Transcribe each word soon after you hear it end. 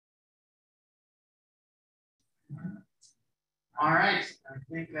All right, I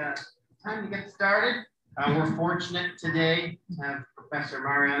think time to get started. We're fortunate today to have Professor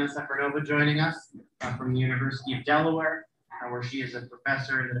Marianna Safronova joining us from the University of Delaware, where she is a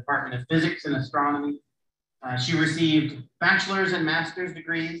professor in the Department of Physics and Astronomy. She received bachelor's and master's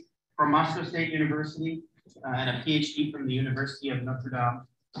degrees from Moscow State University and a PhD from the University of Notre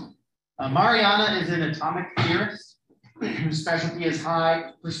Dame. Marianna is an atomic theorist whose specialty is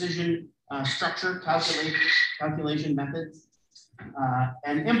high precision structure calculation methods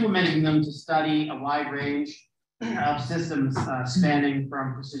and implementing them to study a wide range of systems spanning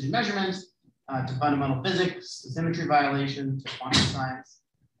from precision measurements to fundamental physics, to symmetry violation, to quantum science,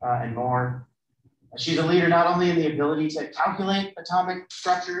 and more. She's a leader not only in the ability to calculate atomic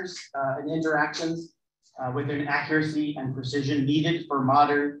structures and interactions with an accuracy and precision needed for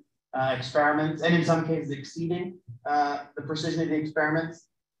modern experiments, and in some cases exceeding the precision of the experiments,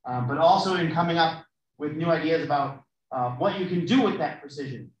 but also in coming up with new ideas about what you can do with that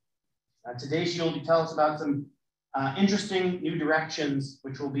precision. Today she'll tell us about some interesting new directions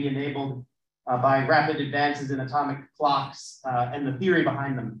which will be enabled by rapid advances in atomic clocks and the theory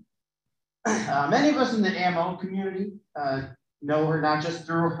behind them. Many of us in the AMO community know her not just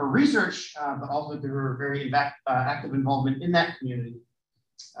through her research, but also through her very active involvement in that community.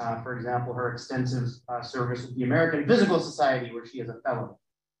 For example, her extensive service with the American Physical Society, where she is a fellow.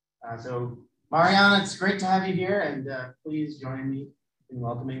 So Marianna, it's great to have you here, and please join me in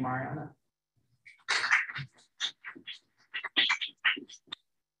welcoming Marianna.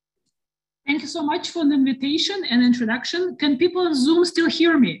 Thank you so much for the invitation and introduction. Can people on Zoom still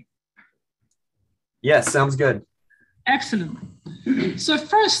hear me? Yes, sounds good. Excellent. So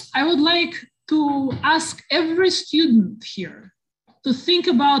first, I would like to ask every student here to think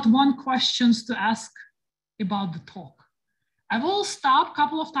about one question to ask about the talk. I will stop a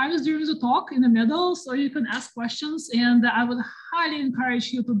couple of times during the talk in the middle, so you can ask questions, and I would highly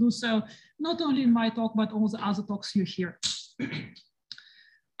encourage you to do so, not only in my talk, but also other talks you hear.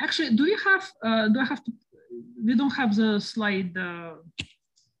 Actually, do I have to, we don't have the slide. To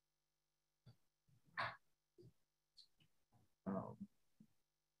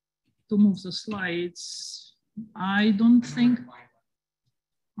move the slides, I don't think.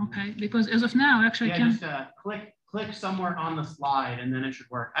 Okay, because as of now, actually, I can just click somewhere on the slide, and then it should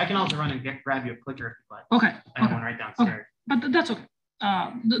work. I can also run and grab you a clicker if you like. Okay. I have one right downstairs. Okay. But that's okay.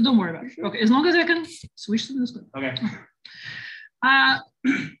 Don't worry about it. Okay, as long as I can switch to this. Okay.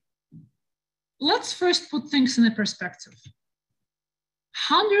 Let's first put things in a perspective.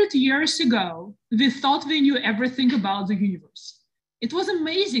 100 years ago, we thought we knew everything about the universe. It was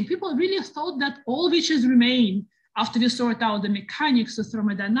amazing. People really thought that all which is remain after we sort out the mechanics, the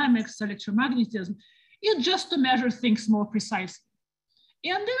thermodynamics, electromagnetism, is just to measure things more precisely.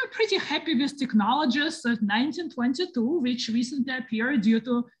 And they were pretty happy with technologies of 1922, which recently appeared due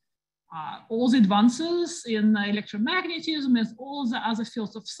to all the advances in electromagnetism and all the other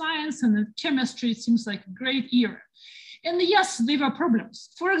fields of science, and in chemistry. It seems like a great era. And yes, there were problems.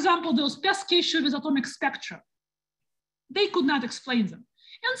 For example, those Pesky with atomic spectra. They could not explain them.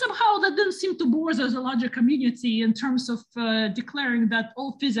 And somehow that didn't seem to bore the larger community in terms of declaring that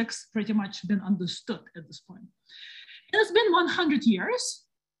all physics pretty much been understood at this point. And it's been 100 years,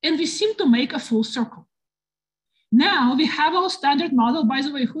 and we seem to make a full circle. Now we have our standard model. By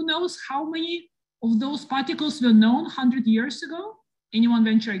the way, who knows how many of those particles were known 100 years ago? Anyone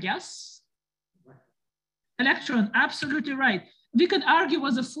venture a guess? Electron, absolutely right. We could argue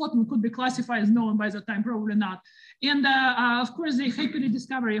whether photon could be classified as known by the time, probably not. And of course, they happily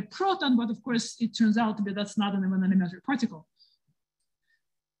discover a proton, but of course, it turns out to be that's not even an elementary particle.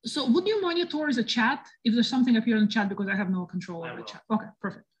 So would you monitor the chat if there's something up here in the chat, because I have no control over the chat. Okay,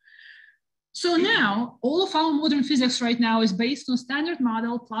 perfect. So now all of our modern physics right now is based on standard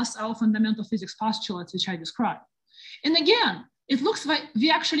model plus our fundamental physics postulates, which I described. And again, it looks like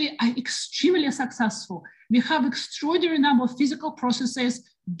we actually are extremely successful. We have extraordinary number of physical processes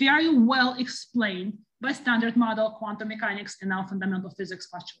very well explained by standard model, quantum mechanics, and our fundamental physics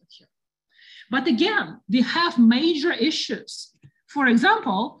postulate here. But again, we have major issues. For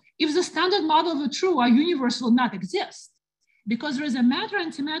example, if the standard model were true, our universe will not exist, because there is a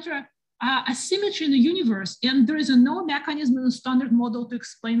matter-antimatter asymmetry in the universe, and there is no mechanism in the standard model to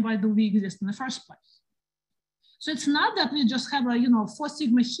explain why do we exist in the first place. So it's not that we just have a 4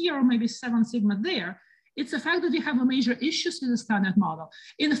 sigma here or maybe 7 sigma there. It's the fact that we have a major issues with the standard model.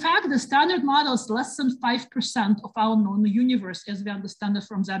 In fact, the standard model is less than 5% of our known universe as we understand it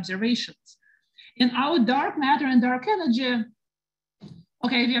from the observations. In our dark matter and dark energy,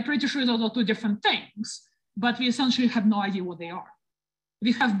 okay, we are pretty sure those are two different things, but we essentially have no idea what they are.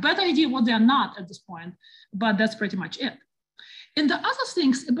 We have better idea what they are not at this point, but that's pretty much it. And the other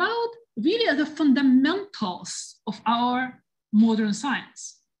things about really the fundamentals of our modern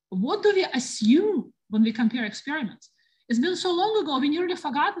science. What do we assume when we compare experiments? It's been so long ago, we nearly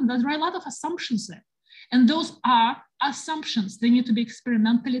forgotten that there are a lot of assumptions there. And those are assumptions. They need to be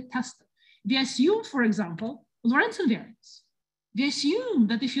experimentally tested. We assume, for example, Lorentz invariance. We assume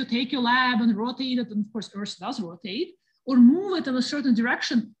that if you take your lab and rotate it, and of course Earth does rotate, or move it in a certain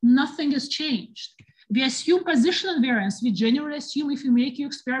direction, nothing has changed. We assume position invariance. We generally assume if you make your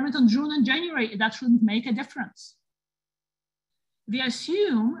experiment in June and January, that shouldn't make a difference. We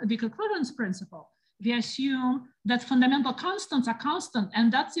assume the concurrence principle. We assume that fundamental constants are constant,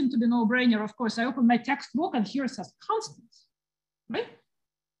 and that seemed to be no-brainer. Of course, I opened my textbook and here it says constants, right?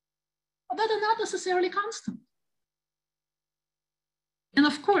 But that are not necessarily constant. And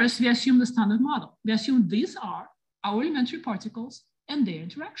of course, we assume the standard model. We assume these are our elementary particles and their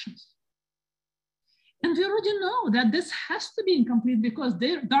interactions. And we already know that this has to be incomplete because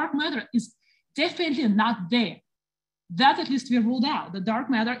their dark matter is definitely not there. That at least we ruled out. The dark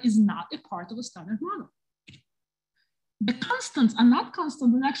matter is not a part of a standard model. The constants are not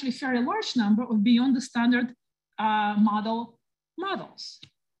constant in actually a very large number of beyond the standard models.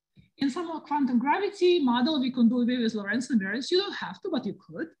 In some quantum gravity model, we can do away with Lorentz invariance. You don't have to, but you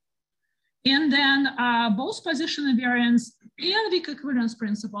could. And then both position invariance and the equivalence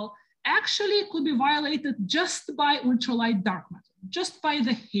principle actually could be violated just by ultralight dark matter, just by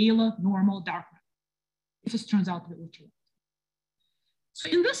the halo normal dark matter, if it turns out to be ultralight. So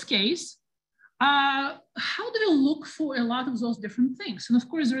in this case, how do we look for a lot of those different things? And of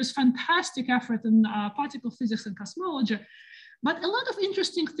course, there is fantastic effort in particle physics and cosmology, but a lot of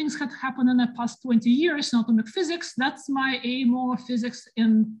interesting things have happened in the past 20 years in atomic physics. That's my AMO physics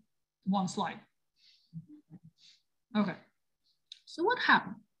in one slide. Okay, so what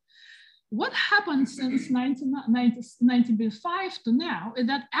happened? What happened since 1995 to now is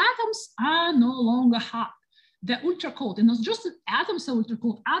that atoms are no longer hot. They're ultra cold. And it's just that atoms are ultra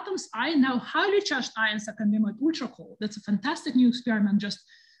cold. Atoms are now highly charged ions that can be made ultra cold. That's a fantastic new experiment just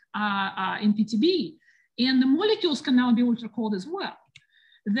in PTB. And the molecules can now be ultra cold as well.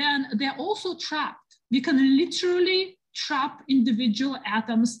 Then they're also trapped. We can literally trap individual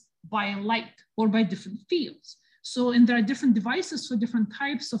atoms by light or by different fields. So, and there are different devices for different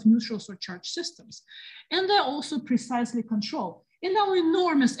types of neutrals or charged systems. And they're also precisely controlled. And our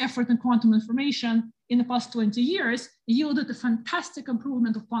enormous effort in quantum information in the past 20 years yielded a fantastic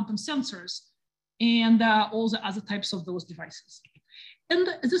improvement of quantum sensors and all the other types of those devices. And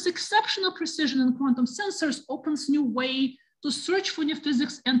this exceptional precision in quantum sensors opens new way to search for new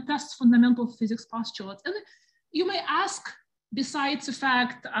physics and test fundamental physics postulates. And you may ask, besides the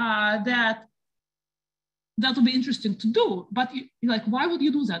fact that would be interesting to do, but like, why would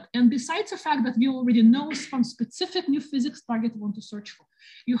you do that? And besides the fact that we already know some specific new physics target we want to search for,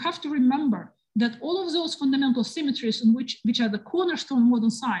 you have to remember that all of those fundamental symmetries in which are the cornerstone of modern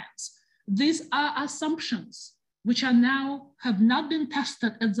science, these are assumptions which are now have not been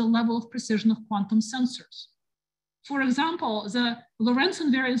tested at the level of precision of quantum sensors. For example, the Lorentz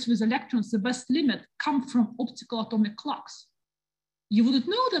invariance with electrons, the best limit, come from optical atomic clocks. You wouldn't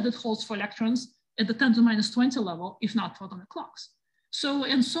know that it holds for electrons at the 10 to minus 20 level, if not for atomic clocks. So,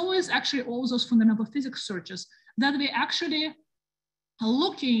 and so is actually all those fundamental physics searches that we actually are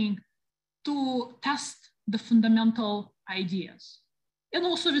looking to test the fundamental ideas. And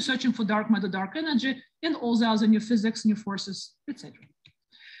also we're searching for dark matter, dark energy, and all the other new physics, new forces, etc.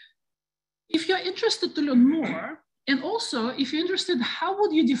 If you're interested to learn more, and also if you're interested, how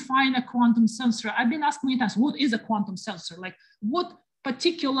would you define a quantum sensor? I've been asked many times, what is a quantum sensor? Like what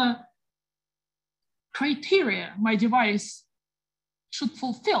particular criteria my device should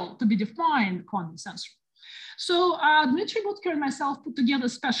fulfill to be defined quantum sensor? So Dmitry Butker and myself put together a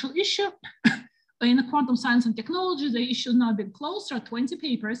special issue in the quantum science and technology. The issue has now been closed. There are 20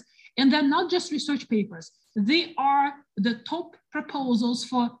 papers, and they're not just research papers. They are the top proposals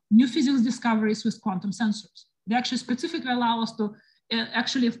for new physics discoveries with quantum sensors. They actually specifically allow us to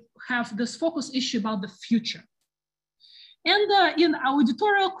actually have this focus issue about the future. And in our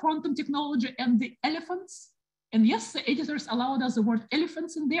editorial, quantum technology and the elephants, and yes, the editors allowed us the word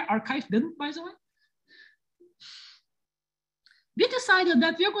elephants in there, archive didn't, by the way. We decided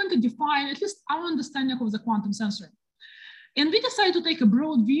that we're going to define at least our understanding of the quantum sensor. And we decided to take a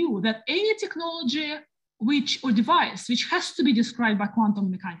broad view that any technology or device which has to be described by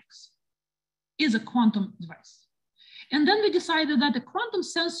quantum mechanics is a quantum device. And then we decided that a quantum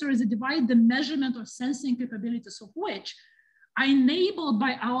sensor is a device, the measurement or sensing capabilities of which are enabled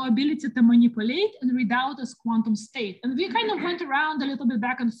by our ability to manipulate and read out as quantum state. And we kind of went around a little bit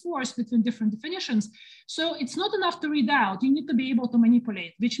back and forth between different definitions. So it's not enough to read out, you need to be able to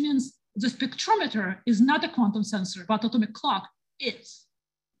manipulate, which means the spectrometer is not a quantum sensor, but atomic clock is.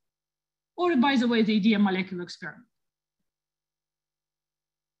 Or by the way, the EDM molecular experiment.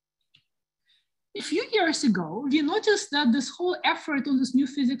 A few years ago, we noticed that this whole effort on this new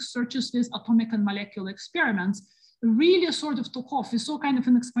physics searches with atomic and molecular experiments really sort of took off. We saw kind of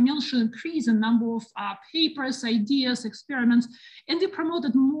an exponential increase in number of papers, ideas, experiments, and we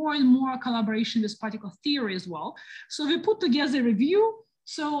promoted more and more collaboration with particle theory as well. So we put together a review.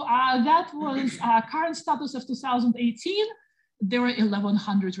 So that was current status of 2018. There were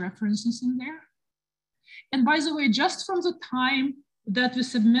 1,100 references in there. And by the way, just from the time that we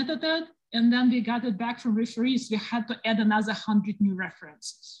submitted it, and then we got it back from referees, we had to add another 100 new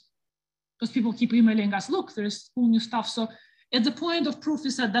references. Because people keep emailing us, look, there's cool new stuff. So at the point of proof,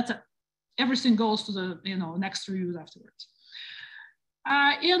 we said that's it. Everything goes to the next reviews afterwards.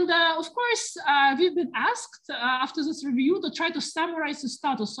 Of course, we've been asked after this review to try to summarize the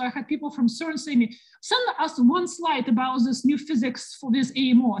status. So I had people from CERN say me, send us one slide about this new physics for this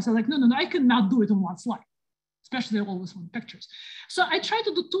AMO. I said like, no, I cannot do it on one slide, especially all this one pictures. So I tried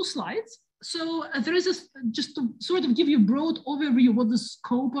to do 2 slides. So there is this, just to sort of give you a broad overview what the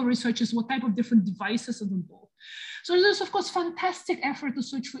scope of research is, what type of different devices are involved. So there's of course fantastic effort to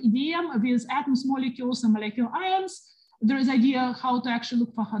search for EDM with atoms, molecules, and molecular ions. There is idea how to actually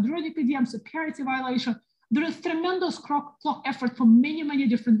look for hadronic EDM, so parity violation. There is tremendous clock effort for many, many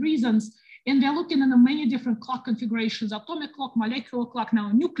different reasons. And they're looking at many different clock configurations, atomic clock, molecular clock,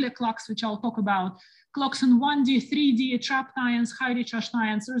 now nuclear clocks, which I'll talk about, clocks in 1D, 3D, trapped ions, highly charged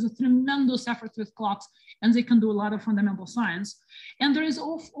ions. There's a tremendous effort with clocks, and they can do a lot of fundamental science. And there is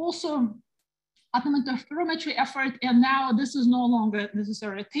also atomic interferometry effort, and now this is no longer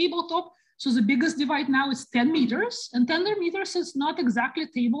necessarily a tabletop. So the biggest divide now is 10 meters, and 10 meters is not exactly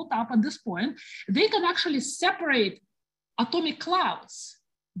tabletop at this point. They can actually separate atomic clouds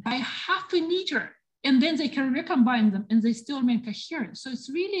by half a meter, and then they can recombine them and they still remain coherent. So it's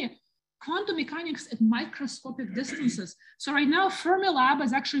really quantum mechanics at microscopic distances. So right now, Fermilab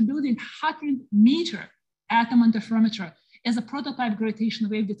is actually building 100-meter atom interferometer as a prototype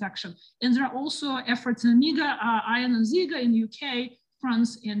gravitational wave detection. And there are also efforts in Amiga, ION and Ziga in the UK,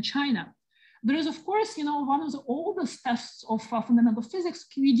 France, and China. There is, of course, one of the oldest tests of fundamental physics,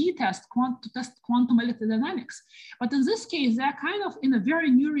 QED test, to test quantum electrodynamics. But in this case, they're kind of in a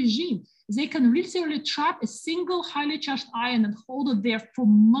very new regime. They can literally trap a single highly charged ion and hold it there for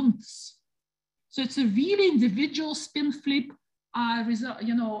months. So it's a really individual spin flip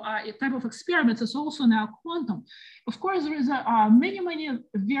a type of experiment. It's also now quantum. Of course, there is many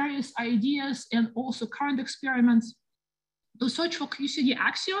various ideas and also current experiments to search for QCD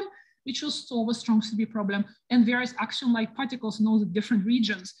axion, which will solve a strong CB problem, and various axion-like particles in all the different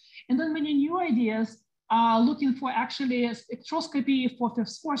regions. And then many new ideas looking for actually spectroscopy for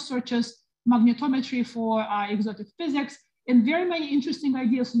fifth force searches, magnetometry for exotic physics, and very many interesting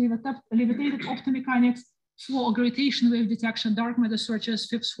ideas, levitated optomechanics, for gravitational wave detection, dark matter searches,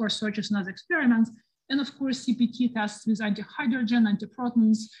 fifth force searches, and other experiments. And of course, CPT tests with anti-hydrogen,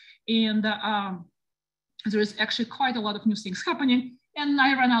 antiprotons, and there is actually quite a lot of new things happening. And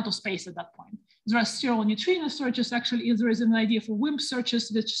I ran out of space at that point. There are serial neutrino searches. Actually, there is an idea for WIMP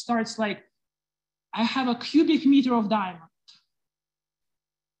searches, which starts like, I have a cubic meter of diamond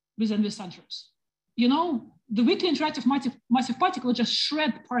within the centers. The weakly interactive massive particle just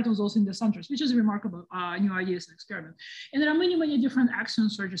shred part of those in the centers, which is a remarkable new ideas and experiment. And there are many different axion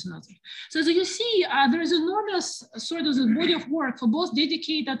searches and others. So as you see, there is enormous sort of the body of work for both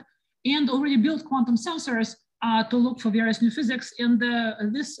dedicated and already built quantum sensors to look for various new physics, and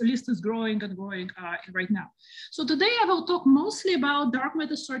this list is growing and growing right now. So today I will talk mostly about dark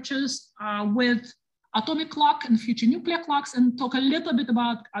matter searches with atomic clock and future nuclear clocks, and talk a little bit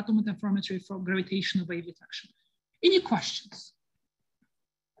about atomic interferometry for gravitational wave detection. Any questions?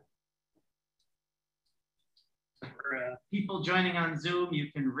 For people joining on Zoom, you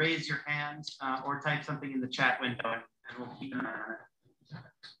can raise your hand or type something in the chat window, and we'll keep an eye on it.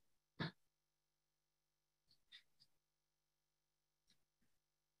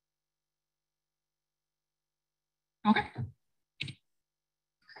 Okay.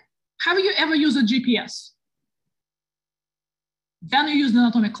 Have you ever used a GPS? Then you use an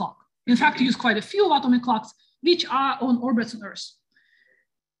atomic clock. In fact, you use quite a few atomic clocks, which are on orbits on Earth.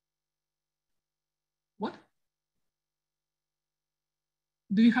 What?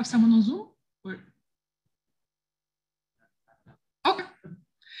 Do you have someone on Zoom? Or? Okay.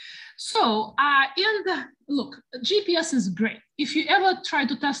 So, look, GPS is great. If you ever try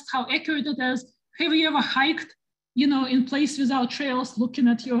to test how accurate it is, have you ever hiked, in place without trails, looking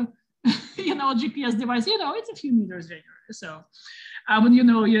at your, GPS device? It's a few meters there. So, when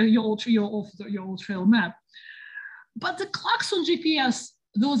your old trail map. But the clocks on GPS,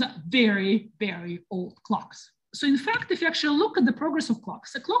 those are very, very old clocks. So, in fact, if you actually look at the progress of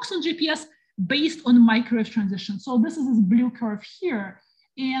clocks, the clocks on GPS based on microwave transition. So, this is this blue curve here.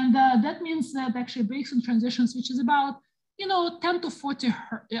 And that means that actually breaks in transitions, which is about, 10 to 40,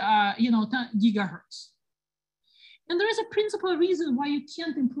 10 gigahertz. And there is a principal reason why you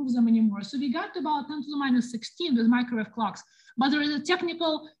can't improve them anymore. So we got to about 10 to the minus 16 with microwave clocks, but there is a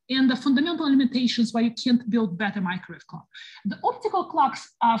technical and the fundamental limitations why you can't build better microwave clock. The optical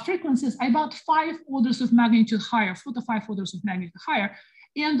clocks frequencies are about 5 orders of magnitude higher, 4 to 5 orders of magnitude higher.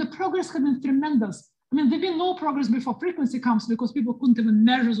 And the progress has been tremendous. I mean, there's been no progress before frequency comes because people couldn't even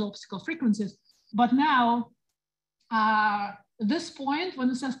measure the optical frequencies. But now, this point, when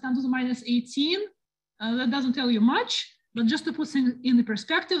it says 10 to the minus 18, that doesn't tell you much, but just to put things in the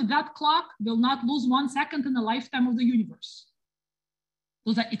perspective, that clock will not lose 1 second in the lifetime of the universe.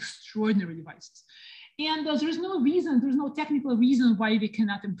 Those are extraordinary devices. And there's no reason, there's no technical reason why we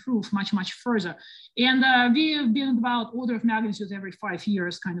cannot improve much, much further. And we've been about order of magnitude every 5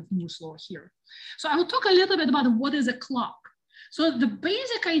 years, kind of new slow here. So I will talk a little bit about what is a clock. So the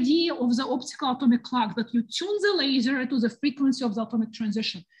basic idea of the optical atomic clock that you tune the laser to the frequency of the atomic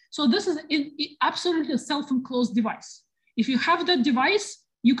transition. So this is absolutely a self-enclosed device. If you have that device,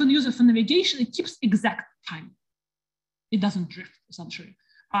 you can use it for navigation. It keeps exact time. It doesn't drift, essentially,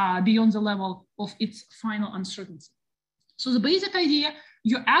 beyond the level of its final uncertainty. So the basic idea,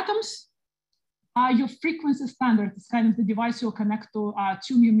 your atoms are your frequency standard. It's kind of the device you'll connect to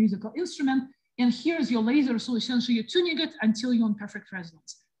tune your musical instrument. And here's your laser. So essentially you're tuning it until you're in perfect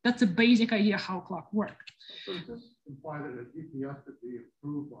resonance. That's the basic idea how clock works. So does this imply that a GPS could be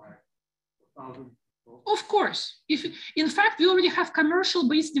improved by 1,000? Of course. In fact, we already have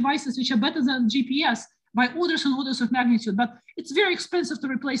commercial-based devices which are better than GPS by orders and orders of magnitude, but it's very expensive to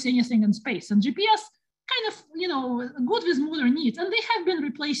replace anything in space. And GPS kind of, good with modern needs. And they have been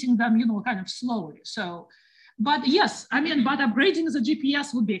replacing them, kind of slowly. So, but yes, but upgrading the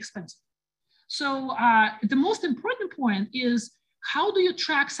GPS would be expensive. So the most important point is, how do you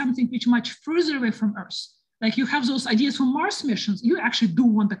track something which much further away from Earth? Like you have those ideas from Mars missions, you actually do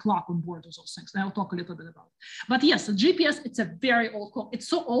want a clock on board of those things. And I'll talk a little bit about it. But yes, the GPS, it's a very old clock. It's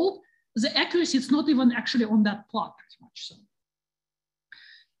so old, the accuracy, it's not even actually on that plot pretty much.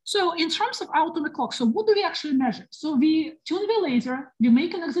 So in terms of atomic clock, so what do we actually measure? So we tune the laser, we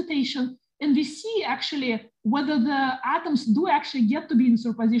make an excitation, and we see actually whether the atoms do actually get to be in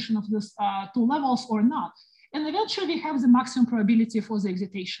superposition of these 2 levels or not. And eventually we have the maximum probability for the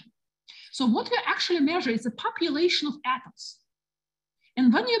excitation. So what we actually measure is the population of atoms.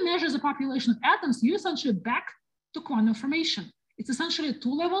 And when you measure the population of atoms, you essentially back to quantum information. It's essentially a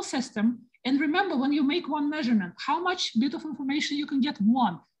 2-level system. And remember, when you make one measurement, how much bit of information you can get?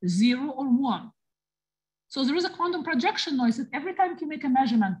 1, 0, or 1. So there is a quantum projection noise that every time you make a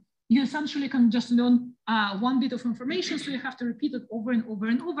measurement, you essentially can just learn 1 bit of information. So you have to repeat it over and over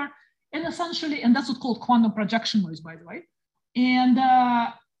and over. And essentially, and that's what's called quantum projection noise, by the way. And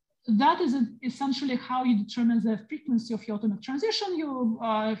that is essentially how you determine the frequency of your atomic transition. You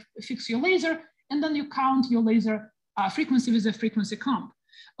fix your laser, and then you count your laser frequency with a frequency comp.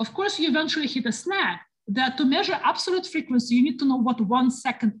 Of course, you eventually hit a snag that to measure absolute frequency, you need to know what 1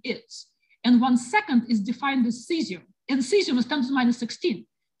 second is. And 1 second is defined as cesium. And cesium is 10 to the minus 16.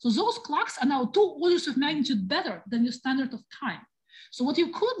 So those clocks are now 2 orders of magnitude better than your standard of time. So what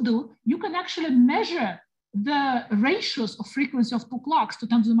you could do, you can actually measure the ratios of frequency of 2 clocks to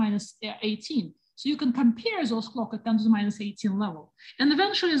 10 to the minus 18. So you can compare those clocks at 10 to the minus 18 level. And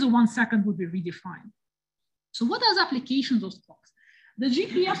eventually the 1 second would be redefined. So what are the applications of clocks? The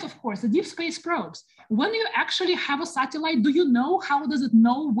GPS, of course, the deep space probes. When you actually have a satellite, do you know how does it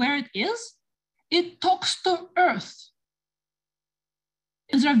know where it is? It talks to Earth.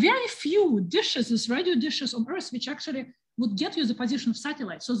 And there are very few dishes, these radio dishes on Earth, which actually would get you the position of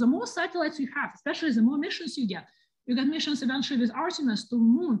satellites. So the more satellites you have, especially the more missions you get missions eventually with Artemis to the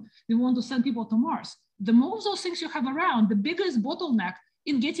moon. We want to send people to Mars. The more of those things you have around, the biggest bottleneck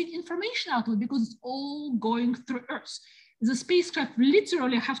in getting information out of it, because it's all going through Earth. The spacecraft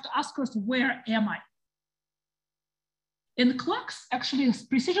literally have to ask us, where am I? And clocks, actually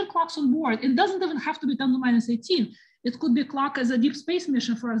precision clocks on board, it doesn't even have to be 10 to the minus 18. It could be a clock as a deep space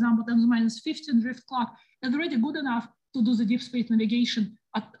mission, for example, 10 to the minus 15 drift clock, is already good enough to do the deep space navigation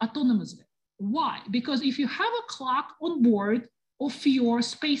autonomously. Why? Because if you have a clock on board of your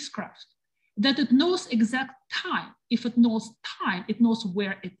spacecraft, that it knows exact time. If it knows time, it knows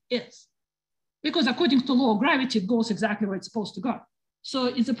where it is. Because according to law of gravity, it goes exactly where it's supposed to go. So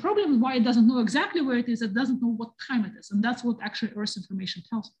it's a problem why it doesn't know exactly where it is, it doesn't know what time it is. And that's what actually Earth's information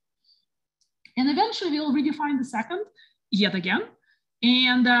tells us. And eventually we'll redefine the second yet again.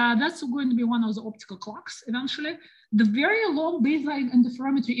 And that's going to be one of the optical clocks eventually. The very long baseline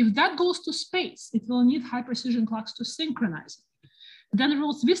interferometry, if that goes to space, it will need high precision clocks to synchronize it. Then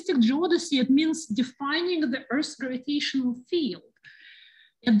relativistic geodesy, it means defining the Earth's gravitational field.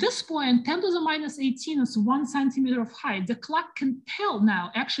 At this point, 10 to the minus 18 is 1 centimeter of height. The clock can tell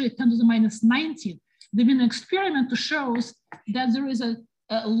now, actually 10 to the minus 19. There's been an experiment to show that there is a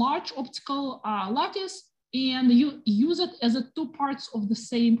large optical lattice, and you use it as a 2 parts of the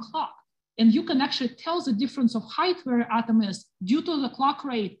same clock. And you can actually tell the difference of height where an atom is due to the clock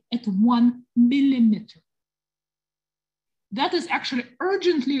rate at 1 millimeter. That is actually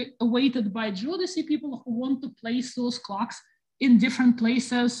urgently awaited by geodesy people who want to place those clocks in different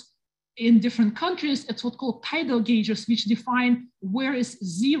places, in different countries. It's what's called tidal gauges, which define where is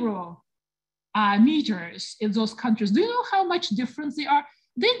 0 meters in those countries. Do you know how much difference they are?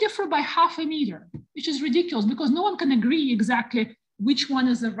 They differ by half a meter, which is ridiculous because no one can agree exactly which one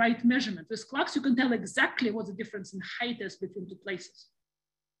is the right measurement. With clocks, you can tell exactly what the difference in height is between 2 places.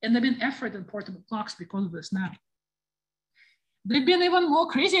 And there've been effort in portable clocks because of this now. There've been even more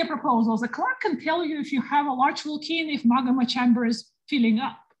crazier proposals. A clock can tell you if you have a large volcano, if magma chamber is filling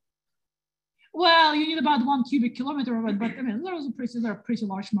up. Well, you need about 1 cubic kilometer of it, but I mean, there are pretty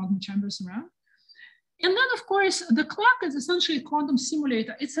large magma chambers around. And then, of course, the clock is essentially a quantum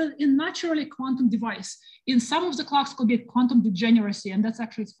simulator. It's a naturally quantum device. In some of the clocks could get quantum degeneracy, and that's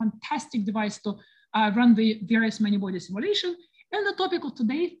actually a fantastic device to run the various many-body simulation. And the topic of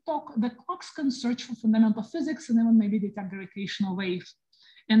today's talk, the clocks can search for fundamental physics and even maybe detect gravitational waves.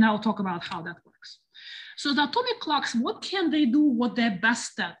 And I'll talk about how that works. So the atomic clocks, what can they do? What they're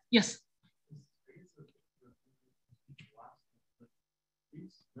best at? Yes?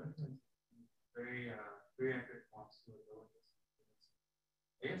 Very accurate clocks to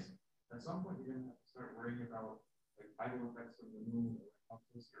I guess at some point you're gonna have to start worrying about like tidal effects of the moon, or how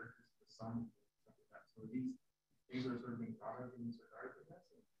close the Earth is to the sun, stuff like that. So these things are sort of being thought of in this regard, I guess.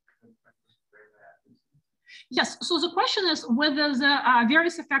 Yes, so the question is whether the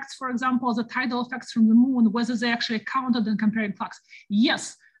various effects, for example, the tidal effects from the moon, whether they actually counted in comparing clocks.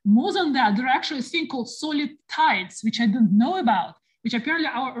 Yes, more than that, there are actually a thing called solid tides, which I didn't know about, which apparently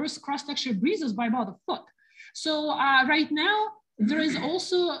our Earth's crust actually breezes by about a foot. So right now, there is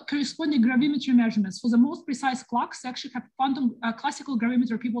also corresponding gravimetry measurements. For the most precise clocks, actually have quantum classical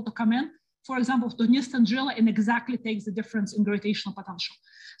gravimeter people to come in, for example, to NIST and JILA, and exactly takes the difference in gravitational potential.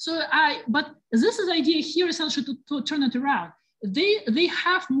 So but this is the idea here essentially to turn it around. They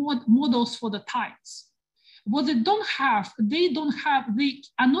have models for the tides. What they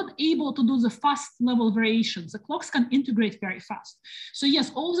are not able to do the fast level variations. The clocks can integrate very fast. So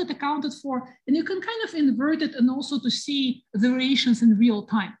yes, all that accounted for, and you can kind of invert it and also to see the variations in real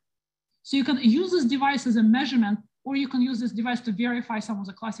time. So you can use this device as a measurement, or you can use this device to verify some of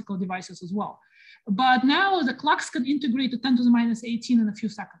the classical devices as well. But now the clocks can integrate to 10 to the minus 18 in a few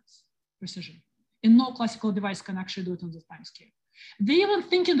seconds precision. And no classical device can actually do it on this time scale. They even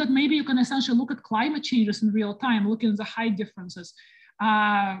thinking that maybe you can essentially look at climate changes in real time, looking at the height differences.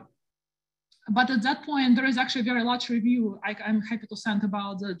 But at that point, there is actually a very large review I'm happy to send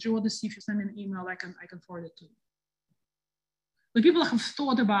about the geodesy. If you send me an email, I can forward it to you. But people have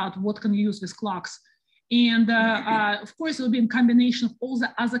thought about what can you use with clocks. And of course, it will be in combination of all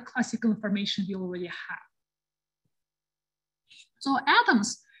the other classical information we already have. So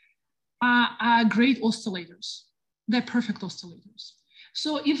atoms are great oscillators. They're perfect oscillators.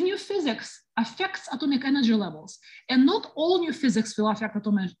 So if new physics affects atomic energy levels, and not all new physics will affect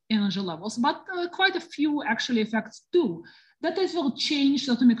atomic energy levels, but quite a few actually effects do, that it will change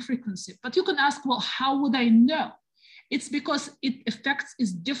the atomic frequency. But you can ask, well, how would I know? It's because its effects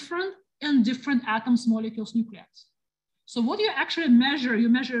is different in different atoms, molecules, nucleons. So what you actually measure, you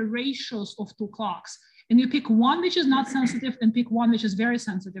measure ratios of 2 clocks. And you pick one which is not sensitive and pick one which is very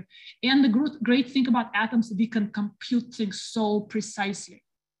sensitive. And the great thing about atoms, we can compute things so precisely.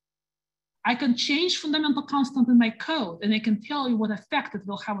 I can change fundamental constant in my code, and I can tell you what effect it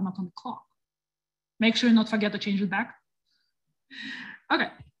will have on atomic clock. Make sure you not forget to change it back. Okay.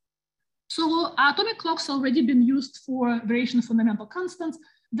 So atomic clocks already been used for variation of fundamental constants.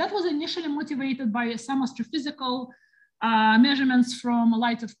 That was initially motivated by some astrophysical measurements from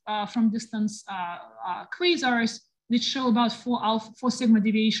from distance quasars, which show about 4 sigma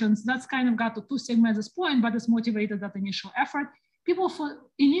deviations. That's kind of got to 2 sigma at this point, but it's motivated that initial effort. People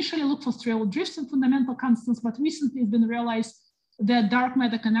initially look for stable drifts and fundamental constants, but recently it's been realized that dark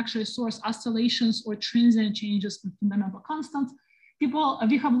matter can actually source oscillations or transient changes in fundamental constants.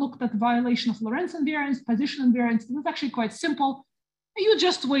 We have looked at violation of Lorentz invariance, position invariance. It's actually quite simple. You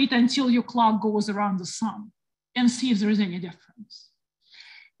just wait until your clock goes around the sun and see if there is any difference.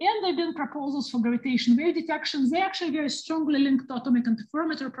 And there have been proposals for gravitational wave detections. They actually very strongly linked to atomic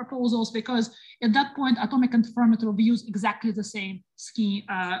interferometer proposals, because at that point, atomic interferometer views exactly the same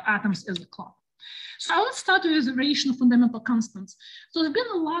atoms as the clock. So I will start with the variation of fundamental constants. So there have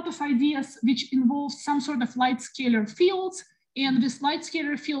been a lot of ideas which involve some sort of light scalar fields. And with light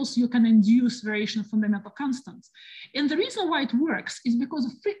scalar fields, you can induce variation of fundamental constants. And the reason why it works is because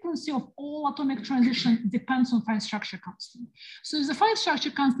the frequency of all atomic transition depends on fine structure constant. So if the fine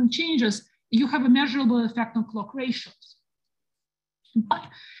structure constant changes, you have a measurable effect on clock ratios. But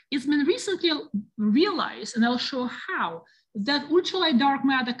it's been recently realized, and I'll show how, that ultralight dark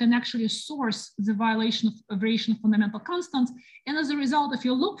matter can actually source the violation of variation of fundamental constants. And as a result, if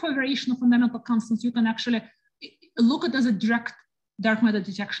you look for variation of fundamental constants, you can actually look at it as a direct dark matter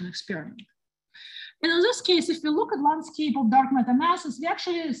detection experiment. And in this case, if we look at landscape of dark matter masses, we're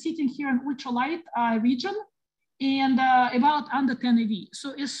actually sitting here in ultralight region and about under 10 eV.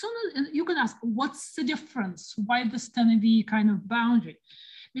 So as soon as you can ask, what's the difference? Why this 10 eV kind of boundary?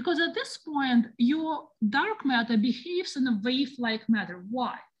 Because at this point, your dark matter behaves in a wave-like manner.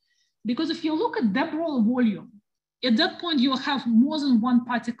 Why? Because if you look at de Broglie volume, at that point, you'll have more than one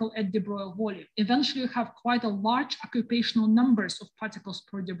particle at de Broglie volume. Eventually, you have quite a large occupational numbers of particles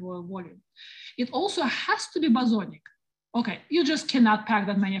per de Broglie volume. It also has to be bosonic. Okay, you just cannot pack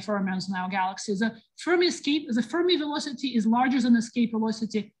that many fermions in our galaxy. The Fermi velocity is larger than escape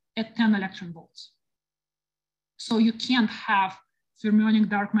velocity at 10 electron volts. So you can't have fermionic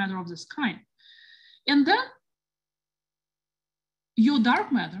dark matter of this kind. And then your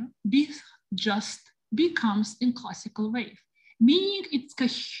dark matter just becomes in classical wave, meaning it's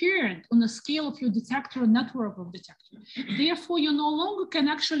coherent on the scale of your detector network of detector. Therefore, you no longer can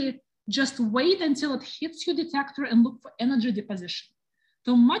actually just wait until it hits your detector and look for energy deposition.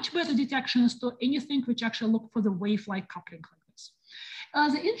 So much better detection is to anything which actually look for the wave-like coupling like this.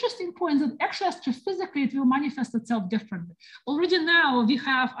 The interesting point is that actually astrophysically it will manifest itself differently. Already now we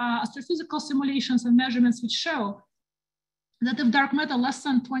have astrophysical simulations and measurements which show that if dark matter less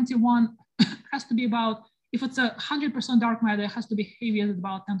than 21 has to be about, if it's 100% dark matter, it has to be heavier at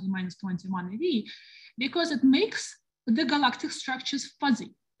about 10 to the minus 21 eV, because it makes the galactic structures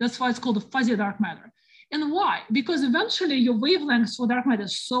fuzzy. That's why it's called a fuzzy dark matter. And why? Because eventually your wavelengths for dark matter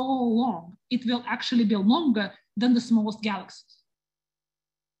is so long, it will actually be longer than the smallest galaxies.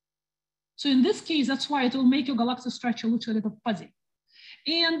 So in this case, that's why it will make your galactic structure look a little fuzzy.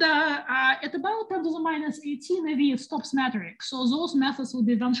 And at about 10 to the minus 18 eV, it stops mattering. So those methods will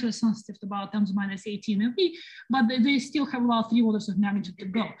be eventually sensitive to about 10 to the minus 18 eV, but they still have about 3 orders of magnitude to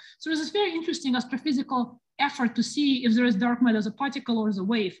go. So there's this very interesting astrophysical effort to see if there is dark matter as a particle or as a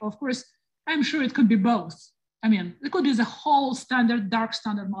wave. Of course, I'm sure it could be both. I mean, it could be the whole standard dark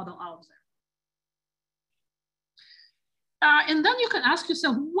standard model out there. And then you can ask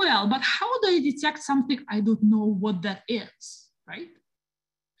yourself, well, but how do I detect something I don't know what that is, right?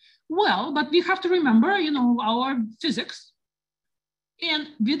 Well, but we have to remember, you know, our physics, and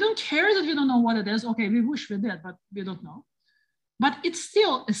we don't care that we don't know what it is. Okay, we wish we did, but we don't know. But it's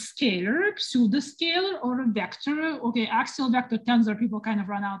still a scalar, pseudoscalar, or a vector. Okay, axial vector tensor, people kind of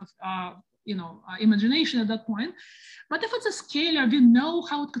run out of, imagination at that point. But if it's a scalar, we know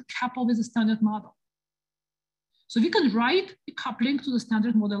how it could couple with the standard model. So we can write a coupling to the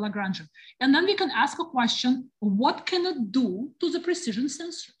standard model Lagrangian. And then we can ask a question, what can it do to the precision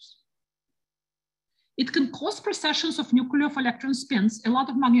sensors? It can cause precessions of nuclei of electron spins. A lot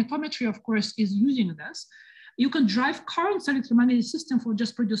of magnetometry, of course, is using this. You can drive currents in electromagnetic system for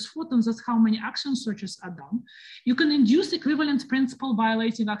just produce photons. That's how many axion searches are done. You can induce equivalence principle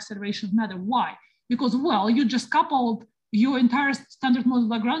violating acceleration of matter. Why? Because, well, you just coupled your entire standard model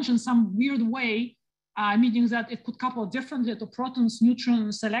Lagrange in some weird way, meaning that it could couple differently to protons,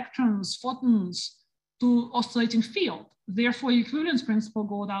 neutrons, electrons, photons, to oscillating field. Therefore, equivalence principle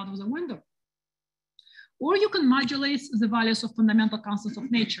goes out of the window. Or you can modulate the values of fundamental constants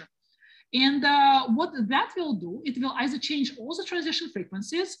of nature. And what that will do, it will either change all the transition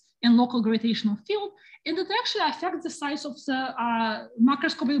frequencies and local gravitational field, and it actually affects the size of the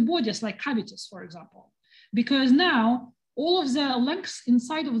macroscopic bodies like cavities, for example. Because now all of the lengths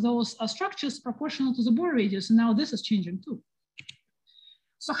inside of those structures proportional to the Bohr radius, and now this is changing too.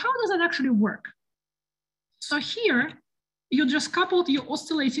 So how does that actually work? So here, you just coupled your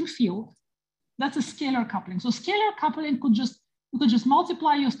oscillating field. That's a scalar coupling. So scalar coupling could just You could just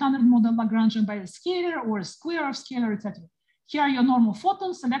multiply your standard model Lagrangian by a scalar or a square of scalar, etc. Here are your normal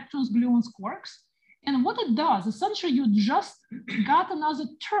photons, electrons, gluons, quarks. And what it does, essentially, you just got another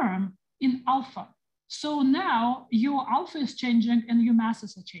term in alpha. So now your alpha is changing and your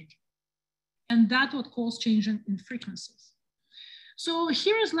masses are changing. And that's what calls changing in frequencies. So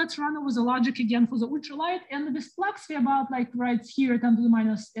here's, let's run over the logic again for the ultralight. And this flux we about like right here at 10 to the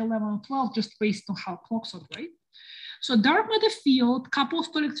minus 11 or 12, just based on how clocks operate. So dark matter field couples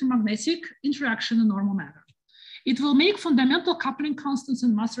to electromagnetic interaction in normal matter. It will make fundamental coupling constants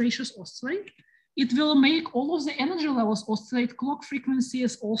and mass ratios oscillate. It will make all of the energy levels oscillate, clock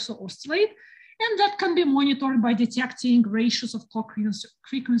frequencies also oscillate, and that can be monitored by detecting ratios of clock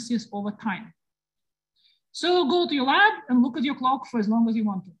frequencies over time. So go to your lab and look at your clock for as long as you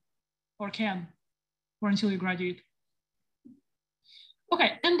want to, or can, or until you graduate.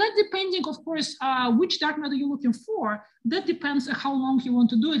 Okay, and that depending, of course, which dark matter you're looking for, that depends on how long you want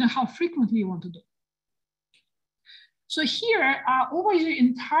to do it and how frequently you want to do it. So here, over your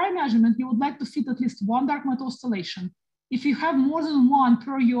entire measurement, you would like to fit at least one dark matter oscillation. If you have more than one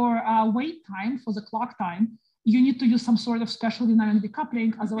per your wait time for the clock time, you need to use some sort of special dynamic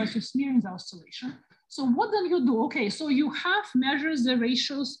decoupling, otherwise you're smearing the oscillation. So what then you do? Okay, so you have measured the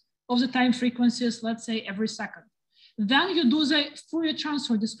ratios of the time frequencies, let's say every second. Then you do the Fourier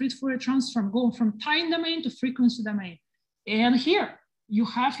transform, discrete Fourier transform, going from time domain to frequency domain. And here you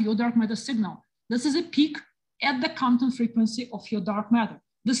have your dark matter signal. This is a peak at the Compton frequency of your dark matter.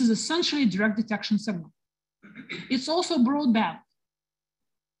 This is essentially a direct detection signal. It's also broadband.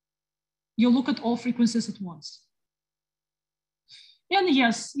 You look at all frequencies at once. And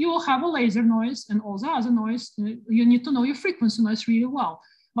yes, you will have a laser noise and all the other noise. You need to know your frequency noise really well.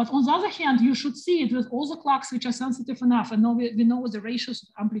 But on the other hand, you should see it with all the clocks which are sensitive enough and we know what the ratios of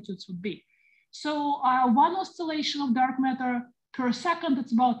amplitudes would be. So one oscillation of dark matter per second,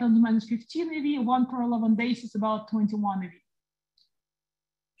 it's about 10 to the minus 15 eV. One per 11 days is about 21 eV.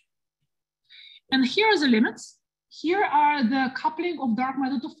 And here are the limits. Here are the coupling of dark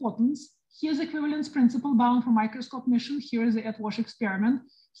matter to photons. Here's the equivalence principle bound for microscope mission. Here's the Atwash experiment.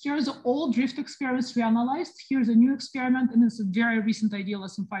 Here's the old drift experiments we analyzed. Here's a new experiment, and it's a very recent idea,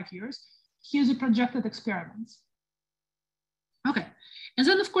 less than 5 years. Here's the projected experiments. Okay, and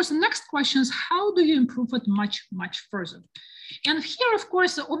then of course, the next question is, how do you improve it much, much further? And here, of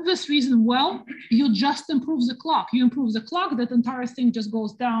course, the obvious reason, well, you just improve the clock. You improve the clock, that entire thing just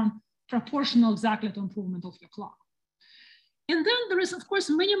goes down proportional exactly to improvement of your clock. And then there is, of course,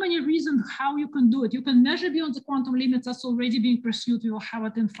 many, many reasons how you can do it. You can measure beyond the quantum limits that's already being pursued. You will have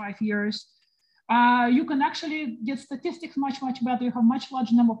it in 5 years. You can actually get statistics much, much better. You have much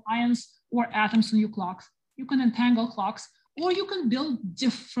larger number of ions or atoms in your clocks. You can entangle clocks, or you can build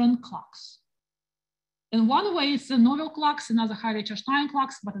different clocks. In one way, it's the novel clocks, another highly charged ion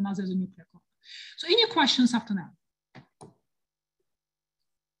clocks, but another is a nuclear clock. So any questions up to now?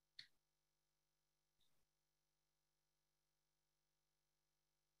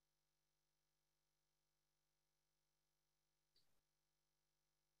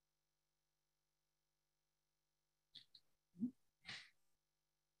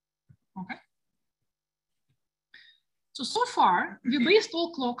 Okay. So far, we based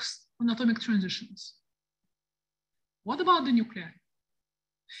all clocks on atomic transitions. What about the nuclei?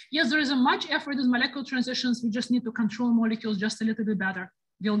 Yes, there is a much effort in molecular transitions. We just need to control molecules just a little bit better.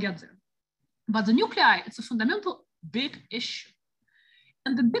 We'll get there. But the nuclei, it's a fundamental big issue.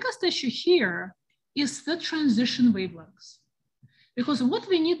 And the biggest issue here is the transition wavelengths. Because what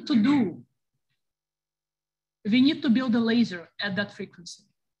we need to do, we need to build a laser at that frequency.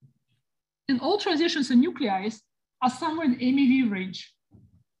 And all transitions in nuclei are somewhere in MeV range.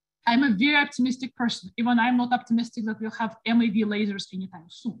 I'm a very optimistic person. Even I'm not optimistic that we'll have MeV lasers anytime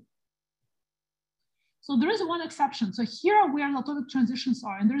soon. So there is one exception. So here are where the atomic transitions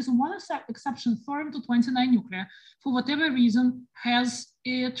are. And there is one exception, thorium-229 nuclei, for whatever reason, has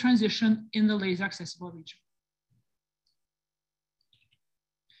a transition in the laser accessible region.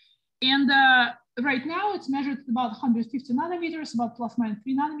 And right now it's measured at about 150 nanometers, about plus minus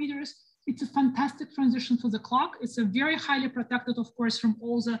 3 nanometers. It's a fantastic transition for the clock. It's a very highly protected, of course, from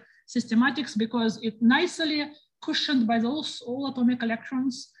all the systematics because it's nicely cushioned by those all atomic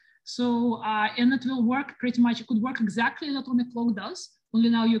electrons. So, and it will work pretty much, it could work exactly as atomic clock does, only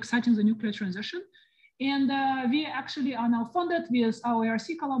now you're exciting the nuclear transition. And we actually are now funded with our ARC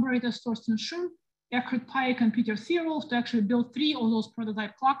collaborators, Torsten Schön, Eckhard Pike, and Peter Thierolf to actually build 3 of those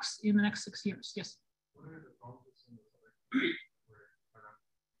prototype clocks in the next 6 years. Yes.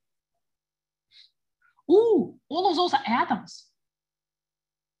 Ooh, all of those are atoms.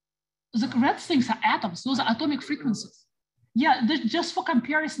 The red things are atoms. Those are atomic frequencies. Yeah, just for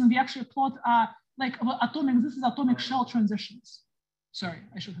comparison, we actually plot like this is atomic shell transitions. Sorry,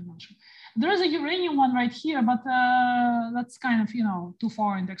 I should have mentioned. There is a uranium one right here, but that's kind of, too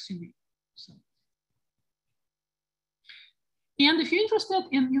far in XUV. So. And if you're interested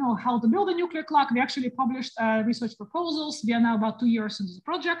in, how to build a nuclear clock, we actually published research proposals. We are now about 2 years into the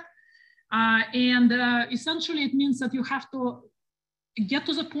project. Essentially, it means that you have to get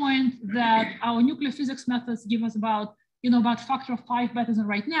to the point that our nuclear physics methods give us about factor of 5 better than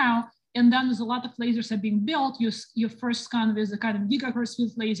right now. And then there's a lot of lasers are being built. Your first scan is a kind of gigahertz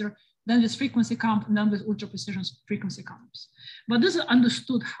field laser, then with frequency comp, and then with ultra precision frequency comps. But this is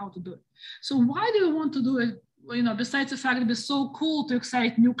understood how to do it. So why do we want to do it? Besides the fact that it's so cool to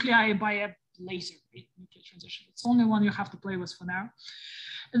excite nuclei by a laser nuclear transition. It's only one you have to play with for now.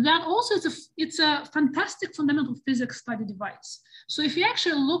 Then also it's a fantastic fundamental physics study device. So if you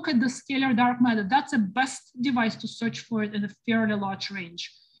actually look at the scalar dark matter, that's the best device to search for it in a fairly large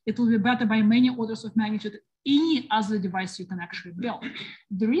range. It will be better by many orders of magnitude than any other device you can actually build.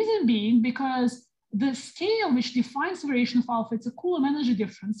 The reason being because the scale which defines variation of alpha, it's a Coulomb energy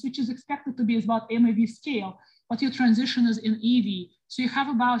difference, which is expected to be about MeV scale, but your transition is in EV. So you have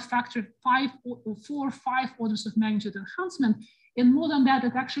about factor 4 or 5 orders of magnitude enhancement. And more than that,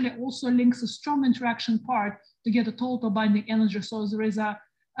 it actually also links a strong interaction part to get a total binding energy. So there is a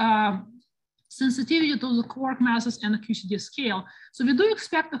sensitivity to the quark masses and the QCD scale. So we do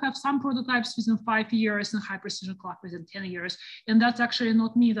expect to have some prototypes within 5 years and high precision clock within 10 years. And that's actually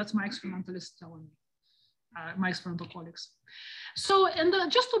not me, that's my experimentalist telling me, my experimental colleagues. So, and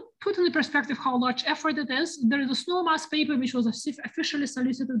just to put in perspective how large effort it is, there is a snow mass paper which was officially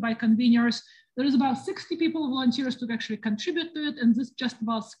solicited by conveners. There is about 60 people, volunteers, to actually contribute to it, and this is just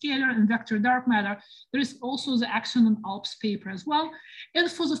about scalar and vector dark matter. There is also the Axion and Alps paper as well. And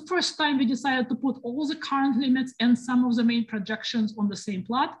for the first time, we decided to put all the current limits and some of the main projections on the same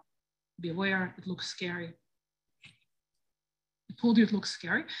plot. Beware, it looks scary. I told you it looks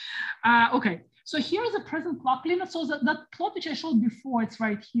scary. Okay. So here is the present clock limit. So that plot which I showed before, it's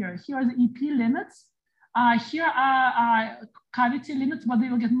right here. Here are the EP limits. Here are cavity limits, but they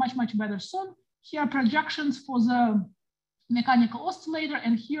will get much, much better soon. Here are projections for the mechanical oscillator.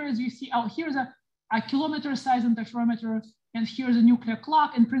 And here, as you see, here's a kilometer size interferometer. And here's a nuclear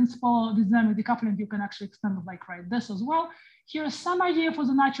clock. In principle, with dynamic decoupling, you can actually extend it like this as well. Here's some idea for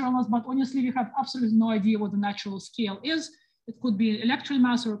the natural mass, but honestly, we have absolutely no idea what the natural scale is. It could be electron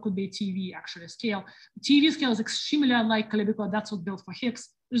mass or it could be TV actually scale. TV scale is extremely unlikely because that's what's built for Higgs.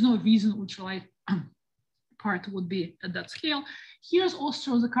 There's no reason ultralight part would be at that scale. Here's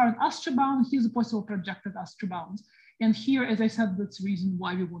also the current astrobound. Here's the possible projected astrobounds. And here, as I said, that's the reason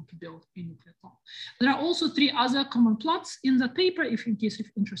why we want to build a nuclear clock. There are also 3 other common plots in the paper, in case you're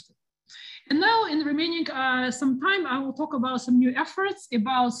interested. And now in the remaining some time, I will talk about some new efforts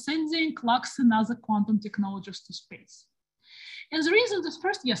about sending clocks and other quantum technologies to space. And the reason is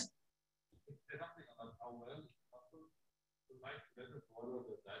first, yes.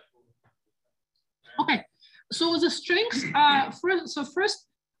 Okay, so the strengths, first,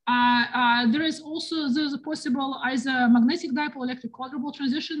 there's a possible either magnetic dipole electric quadrupole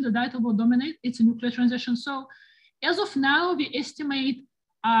transition. The dipole will dominate, it's a nuclear transition. So as of now, we estimate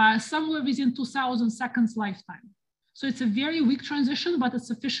somewhere within 2000 seconds lifetime. So it's a very weak transition, but it's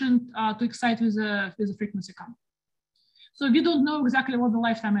sufficient to excite with a frequency comp. So we don't know exactly what the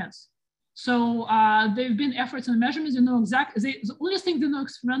lifetime is. So there have been efforts and measurements, the only thing they know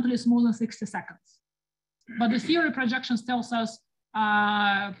experimentally is more than 60 seconds. But the theory projections tells us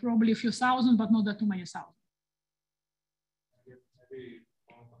probably a few thousand, but not that too many thousand.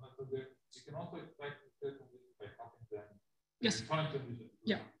 Yes.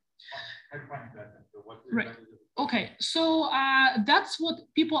 Yeah. Right. Okay. So that's what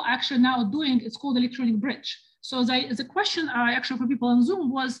people are actually now doing. It's called electronic bridge. So the question actually for people on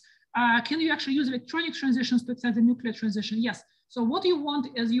Zoom was, can you actually use electronic transitions to excite the nuclear transition? Yes. So what you want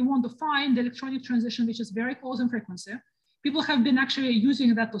is you want to find the electronic transition, which is very close in frequency. People have been actually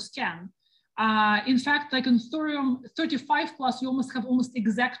using that to scan. In fact, like in thorium 35 plus, you almost have almost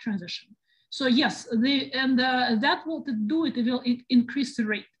exact transition. So yes, that will do it will increase the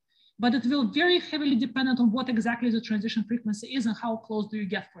rate, but it will very heavily dependent on what exactly the transition frequency is and how close do you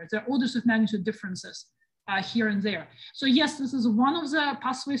get for it. There are orders of magnitude differences here and there. So yes, this is one of the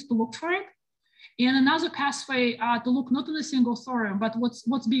pathways to look for it. And another pathway to look not on a single thorium, but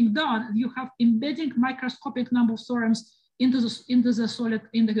what's being done, you have embedding microscopic number of thoriums into the solid,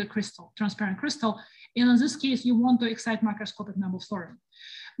 into the crystal, transparent crystal. And in this case, you want to excite microscopic number of thorium.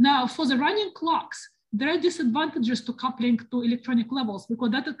 Now, for the running clocks, there are disadvantages to coupling to electronic levels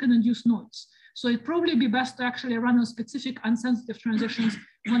because that can induce noise. So it'd probably be best to actually run on specific unsensitive transitions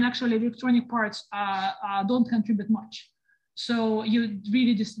when actually electronic parts don't contribute much. So you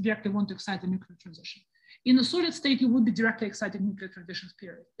really just directly want to excite a nuclear transition. In a solid state, you would be directly exciting nuclear transitions,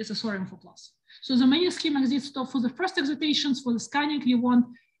 period. It's a thorium 4+. So the main scheme exists. So for the first excitations, for the scanning, you want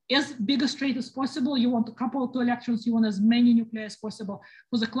as big a straight as possible. You want to couple two electrons. You want as many nuclei as possible.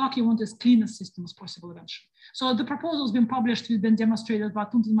 For the clock, you want as clean a system as possible eventually. So the proposal has been published. It's been demonstrated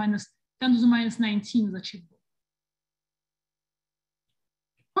about 10 to the minus 19 is achievable.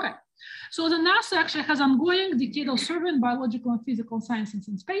 Okay. So the NASA actually has ongoing decadal survey in biological and physical sciences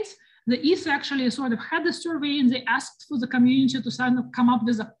in space. The ESA actually sort of had the survey and they asked for the community to sort of come up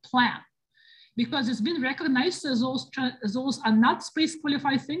with a plan, because it's been recognized as those are not space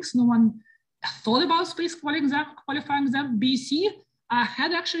qualified things. No one thought about space qualifying them. BC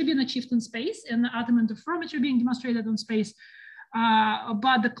had actually been achieved in space and atom interferometry being demonstrated in space.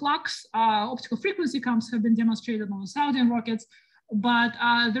 But the clocks, optical frequency counts have been demonstrated on the Saudi rockets. But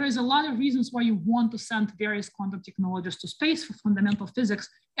there is a lot of reasons why you want to send various quantum technologies to space for fundamental physics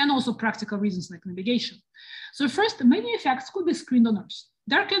and also practical reasons like navigation. So first, many effects could be screened on Earth.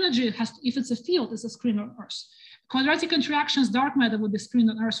 Dark energy has, if it's a field, it's a screen on Earth. Quadratic interactions, dark matter would be screened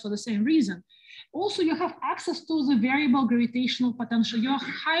on Earth for the same reason. Also, you have access to the variable gravitational potential. You're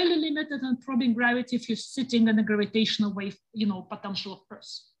highly limited in probing gravity if you're sitting in a gravitational wave, potential of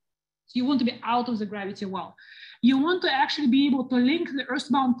Earth. So you want to be out of the gravity well. You want to actually be able to link the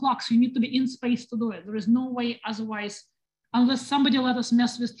earthbound clocks. You need to be in space to do it. There is no way otherwise, unless somebody let us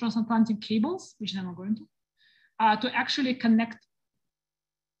mess with transatlantic cables, which they're not going to actually connect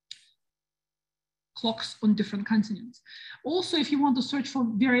clocks on different continents. Also, if you want to search for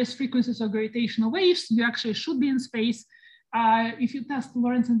various frequencies of gravitational waves, you actually should be in space. If you test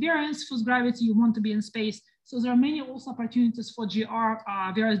Lorentz invariance for gravity, you want to be in space. So there are many also opportunities for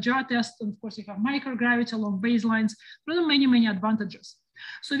GR, various GR tests. And of course, you have microgravity along baselines. There are many, many advantages.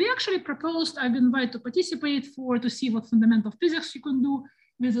 So we actually proposed, I've been invited to participate to see what fundamental physics you can do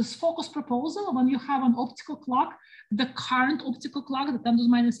with this focus proposal. When you have an optical clock, the current optical clock, the 10 to the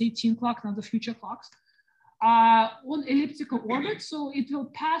minus 18 clock, not the future clocks, on elliptical orbit. So it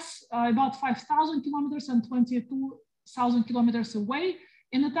will pass about 5,000 kilometers and 22,000 kilometers away.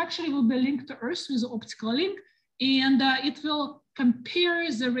 And it actually will be linked to Earth with an optical link. And it will compare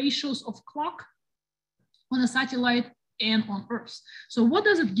the ratios of clock on a satellite and on Earth. So what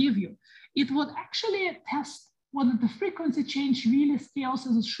does it give you? It would actually test whether the frequency change really scales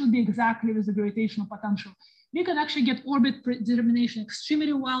as it should be exactly with the gravitational potential. We can actually get orbit determination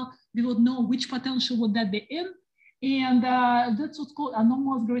extremely well. We would know which potential would that be in. And that's what's called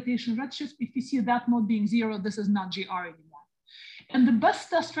anomalous gravitational redshift. If you see that not being 0, this is not GR anymore. And the best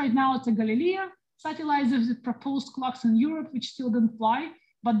test right now is a Galileo satellite with proposed clocks in Europe, which still didn't fly,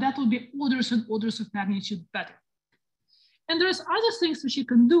 but that will be orders and orders of magnitude better. And there's other things which you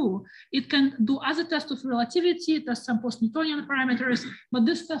can do. It can do other tests of relativity, test some post-Newtonian parameters, but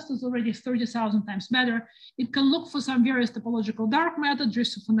this test is already 30,000 times better. It can look for some various topological dark matter,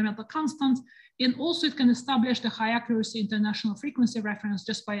 drift of fundamental constants, and also it can establish the high accuracy international frequency reference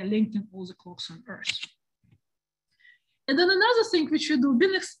just by linking all the clocks on Earth. And then another thing which we do,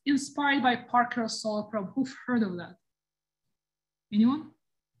 been inspired by Parker's solar probe. Who've heard of that? Anyone?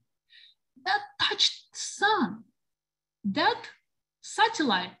 That touched the sun. That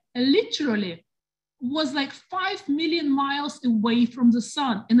satellite literally was like 5 million miles away from the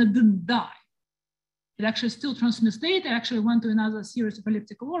sun and it didn't die. It actually still transmits data. It actually went to another series of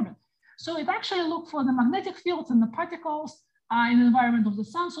elliptical orbit. So it actually looked for the magnetic fields and the particles in the environment of the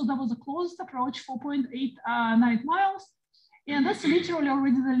sun. So that was the closest approach, 4.89 miles. And that's literally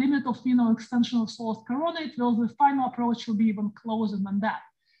already the limit of extension of solar corona. Well, the final approach will be even closer than that.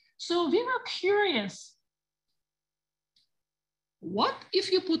 So we were curious, what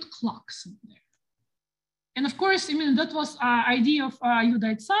if you put clocks in there? And of course, that was idea of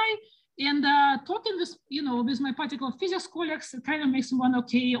Yudai Tsai. And talking with, with my particle physics colleagues, it kind of makes me wonder,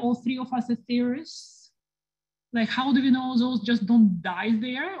 okay, all three of us are theorists. Like, how do we know those just don't die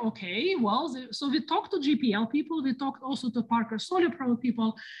there? Okay, well, so we talked to GPL people, we talked also to Parker Solar Probe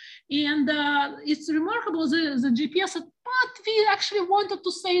people, and it's remarkable, the GPS said, but we actually wanted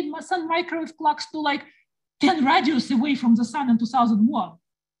to send microwave clocks to like 10 radius away from the sun in 2001.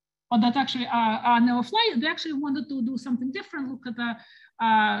 But that actually never fly. They actually wanted to do something different, look at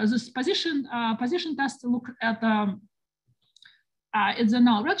this position test, look at it's a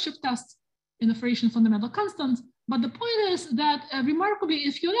null redshift test, information fundamental constants. But the point is that remarkably,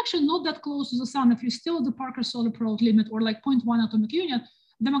 if you're actually not that close to the sun, if you're still at the Parker Solar Probe limit or like 0.1 atomic unit,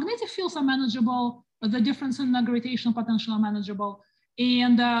 the magnetic fields are manageable, the difference in the gravitational potential are manageable.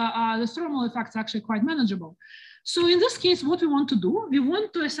 And the thermal effects are actually quite manageable. So in this case, what we want to do, we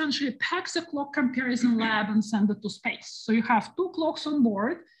want to essentially pack the clock comparison lab and send it to space. So you have 2 clocks on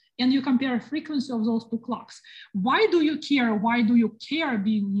board and you compare the frequency of those 2 clocks. Why do you care? Why do you care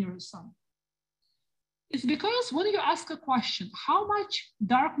being near the sun? It's because when you ask a question, how much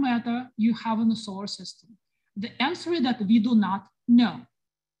dark matter you have in the solar system? The answer is that we do not know.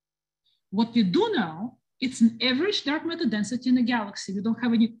 What we do know, it's an average dark matter density in the galaxy. We don't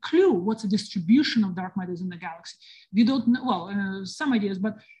have any clue what's the distribution of dark matter in the galaxy. We don't know, well, some ideas,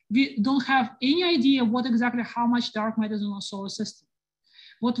 but we don't have any idea what exactly how much dark matter is in our solar system.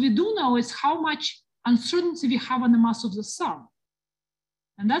 What we do know is how much uncertainty we have on the mass of the sun.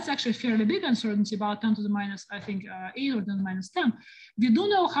 And that's actually a fairly big uncertainty, about 10 to the minus, I think, 8 or 10 to the minus 10. We do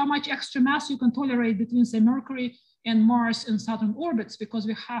know how much extra mass you can tolerate between, say, Mercury and Mars and Saturn orbits, because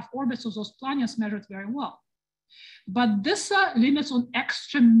we have orbits of those planets measured very well. But this limits on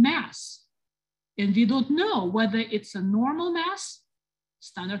extra mass. And we don't know whether it's a normal mass,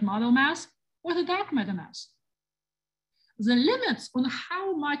 standard model mass, or the dark matter mass. The limits on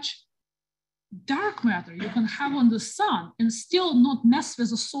how much dark matter you can have on the sun and still not mess with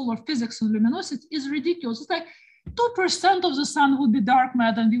the solar physics and luminosity is ridiculous. It's like 2% of the sun would be dark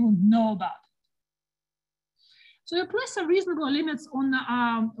matter and we wouldn't know about it. So you place some reasonable limits on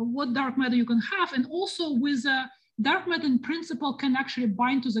what dark matter you can have, and also with dark matter in principle can actually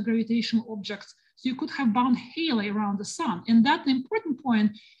bind to the gravitational objects. So you could have bound halo around the sun. And that's the important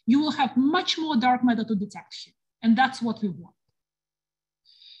point. You will have much more dark matter to detect here. And that's what we want.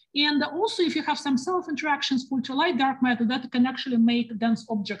 And also, if you have some self-interactions for ultralight dark matter, that can actually make dense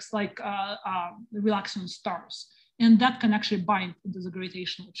objects like relaxing stars. And that can actually bind into the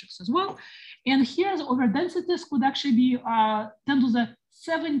gravitational objects as well. And here, the overdensities could actually be 10 to the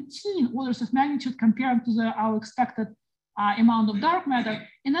 17 orders of magnitude compared to our expected amount of dark matter.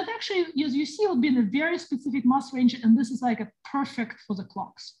 And that actually, as you see, would be in a very specific mass range. And this is like a perfect for the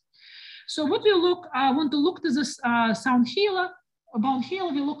clocks. So what we want to look to this sound halo. About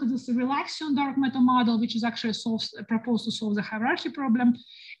halo, we look at this relaxation dark matter model, which is actually proposed to solve the hierarchy problem.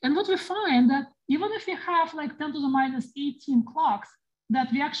 And what we find that even if we have like 10 to the minus 18 clocks, that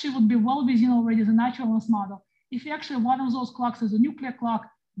we actually would be well within already the naturalness model. If we actually one of those clocks is a nuclear clock,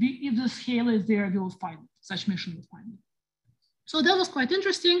 if this halo is there, we will find it. Such mission will find it. So that was quite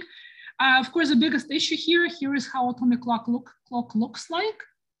interesting. Of course, the biggest issue here is how atomic clock looks like.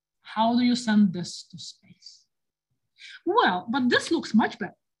 How do you send this to space? Well, but this looks much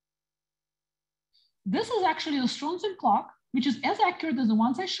better. This is actually a Strontium clock, which is as accurate as the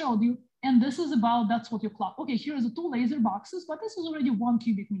ones I showed you. And this is about, that's what your clock. Okay, here's the 2 laser boxes, but this is already 1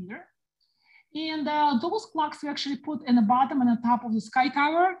 cubic meter. And those clocks we actually put in the bottom and the top of the sky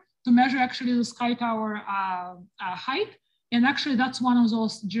tower to measure actually the sky tower height. And actually that's one of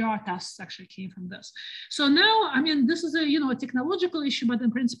those GR tests actually came from this. So now, I mean, this is a technological issue, but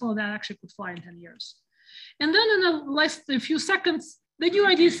in principle that actually could fly in 10 years. And then in the last few seconds, the new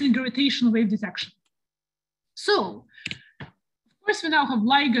ideas in gravitational wave detection. So, of course, we now have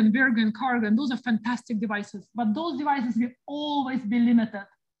LIGO, Virgo, and Cargo, and those are fantastic devices, but those devices will always be limited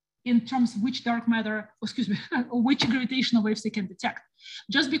in terms of which dark matter, or which gravitational waves they can detect.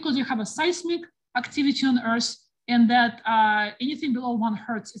 Just because you have a seismic activity on Earth and that anything below 1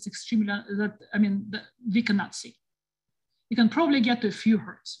 hertz is extremely, we cannot see. You can probably get to a few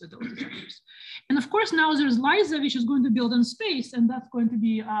hertz with those detectors. And of course, now there's LISA, which is going to build in space, and that's going to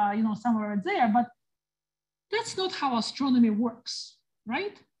be, somewhere right there, but that's not how astronomy works,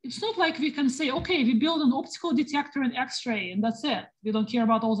 right? It's not like we can say, okay, we build an optical detector and X-ray, and that's it. We don't care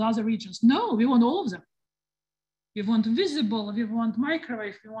about all the other regions. No, we want all of them. We want visible, we want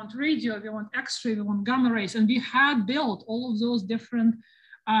microwave, we want radio, we want X-ray, we want gamma rays, and we had built all of those different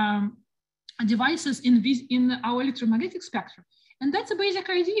devices in our electromagnetic spectrum. And that's a basic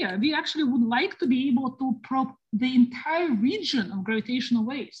idea. We actually would like to be able to probe the entire region of gravitational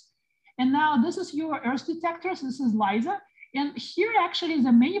waves. And now this is your Earth detectors. This is LISA. And here actually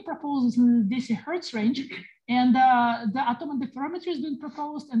there are many proposals in the DC Hertz range. And the atomic differential has been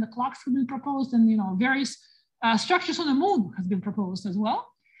proposed, and the clocks have been proposed, and various structures on the moon has been proposed as well.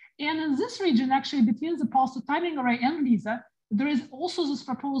 And in this region, actually between the pulsar timing array and LISA, there is also this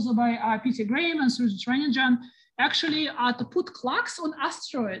proposal by Peter Graham and Suresh Ranjan, actually to put clocks on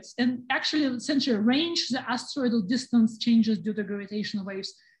asteroids and actually essentially range the asteroidal distance changes due to gravitational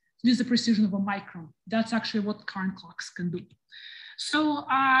waves with the precision of a micron. That's actually what current clocks can do. So,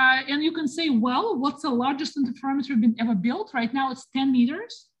 and you can say, well, what's the largest interferometer been ever built? Right now it's 10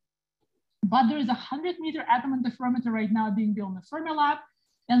 meters, but there is a 100-meter atom interferometer right now being built in the Fermilab.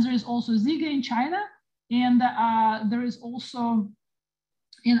 And there is also Ziga in China. And there is also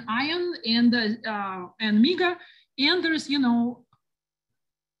in ion and MEGA, and there's, you know,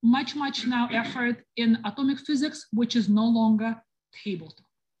 much now effort in atomic physics, which is no longer tabletop.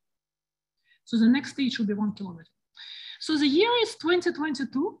 So the next stage will be 1 kilometer. So the year is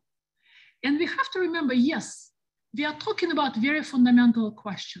 2022, and we have to remember, yes, we are talking about very fundamental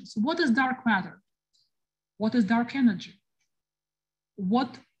questions. What is dark matter? What is dark energy?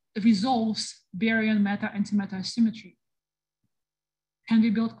 What resolves baryon matter-antimatter asymmetry? Can we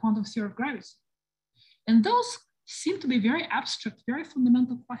build quantum theory of gravity? And those seem to be very abstract, very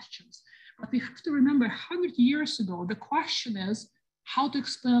fundamental questions. But we have to remember 100 years ago, the question is how to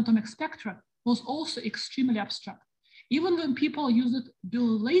explain atomic spectra was also extremely abstract. Even when people used it to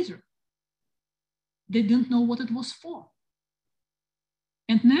build a laser, they didn't know what it was for.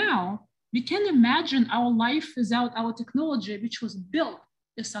 And now we can imagine our life without our technology, which was built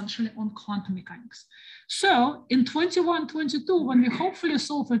essentially on quantum mechanics. So in 21, 22, when we hopefully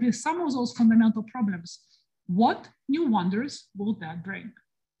solve at least some of those fundamental problems, what new wonders will that bring?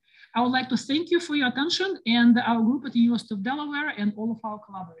 I would like to thank you for your attention and our group at the University of Delaware and all of our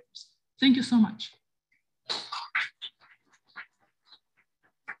collaborators. Thank you so much.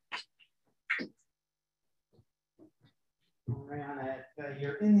 Marianna, if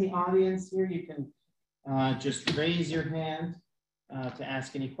you're in the audience here, you can just raise your hand to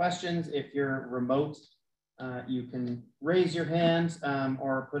ask any questions. If you're remote, you can raise your hand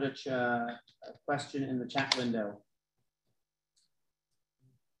or put a question in the chat window.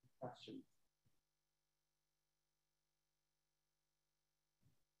 Question.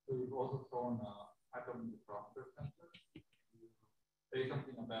 So you've also thrown atom diffraction sensor. Say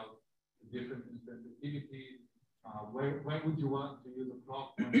something about the difference in sensitivity. When would you want to use a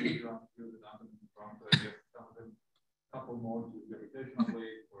clock? When would you want to use an atom diffraction? I guess some of them couple more to gravitational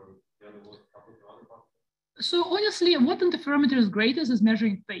wave, or the other was couple to other parts. So honestly, what interferometer is great is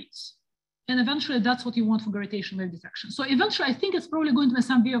measuring phase. And eventually that's what you want for gravitational wave detection. So eventually I think it's probably going to be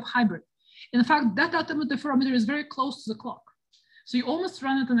some way of hybrid. In fact, that atom interferometer is very close to the clock. So you almost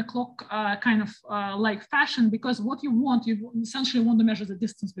run it in a clock kind of like fashion, because what you essentially want to measure the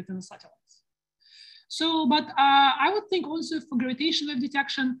distance between the satellites. So, but I would think also for gravitational wave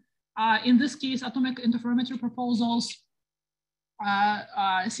detection, in this case, atomic interferometry proposals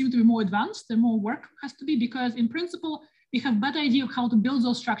seem to be more advanced. The more work has to be, because in principle, we have a better idea of how to build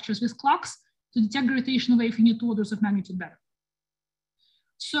those structures with clocks to detect gravitational wave in 2 orders of magnitude better.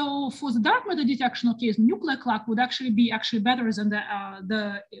 So for the dark matter detection case, nuclear clock would actually be better than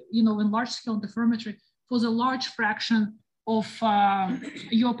the in large scale interferometry for the large fraction of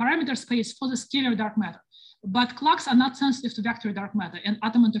your parameter space for the scalar dark matter. But clocks are not sensitive to vector dark matter, and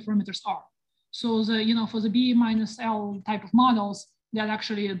atom interferometers are. So the for the B minus L type of models, that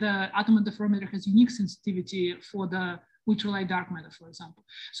actually the atom interferometer has unique sensitivity for the ultralight dark matter, for example.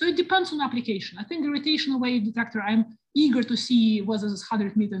 So it depends on application. I think gravitational wave detector, I'm eager to see whether this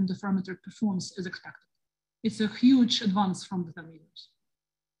 100-meter interferometer performs as expected. It's a huge advance from the 10 meters.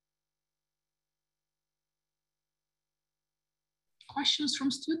 Questions from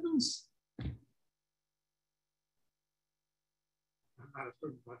students?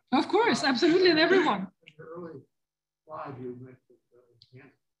 Of course, absolutely, and everyone. In the early slide, you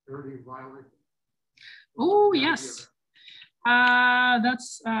mentioned dirty violation. Oh, yes.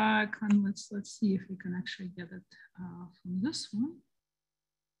 That's let's see if we can actually get it from this one.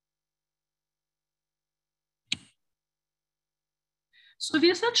 So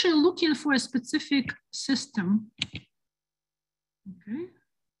we're essentially looking for a specific system. Okay.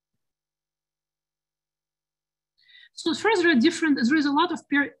 So first, there is a lot of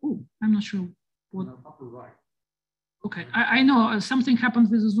I'm not sure what. Upper right. Okay, I know something happened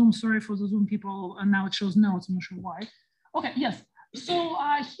with the Zoom. Sorry for the Zoom people, and now it shows notes. I'm not sure why. Okay, yes. So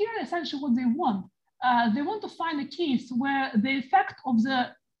here, essentially, what they want to find a case where the effect of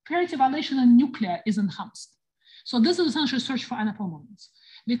the parity violation in nuclear is enhanced. So this is essentially search for anapole moments,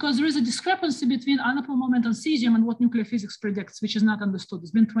 because there is a discrepancy between anapole moment and cesium and what nuclear physics predicts, which is not understood.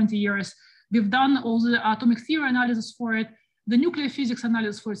 It's been 20 years. We've done all the atomic theory analysis for it. The nuclear physics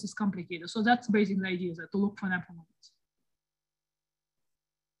analysis for it is complicated. So that's basically the idea, to look for anapole moments.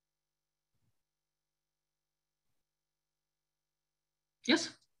 Yes?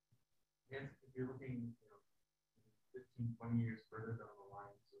 Yes, if you're looking 15, 20 years further down the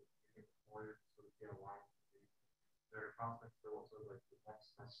line, so you get more sort of get a line, there are prospects for also like the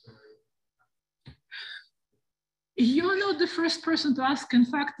next necessary. You're not the first person to ask. In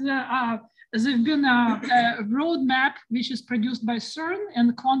fact, there's been a roadmap which is produced by CERN,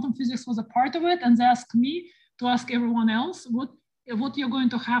 and quantum physics was a part of it. And they asked me to ask everyone else what you're going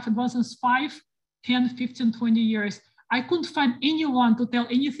to have advances 5, 10, 15, 20 years. I couldn't find anyone to tell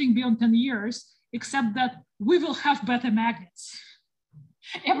anything beyond 10 years, except that we will have better magnets.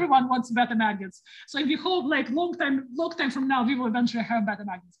 Everyone wants better magnets. So if we hope like long time from now, we will eventually have better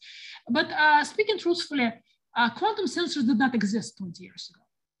magnets. But speaking truthfully, quantum sensors did not exist 20 years ago,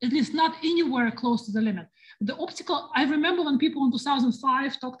 at least not anywhere close to the limit. The optical, I remember when people in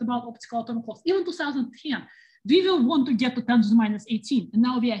 2005 talked about optical atomic clocks, even 2010, we will want to get to 10 to the minus 18. And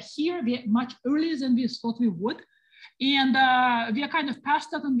now we are here, we are much earlier than we thought we would. And we are kind of past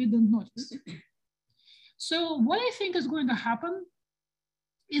that and we didn't notice. So what I think is going to happen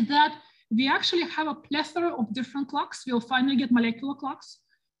is that we actually have a plethora of different clocks. We'll finally get molecular clocks.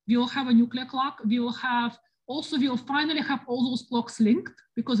 We will have a nuclear clock. We will have, also we'll finally have all those clocks linked,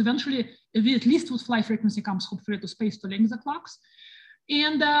 because eventually we at least with flight frequency comes hopefully to space to link the clocks.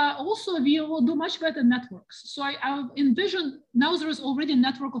 And also we will do much better networks. So I envision, now there is already a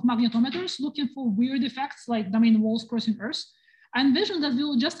network of magnetometers looking for weird effects like domain walls crossing Earth. I envision that we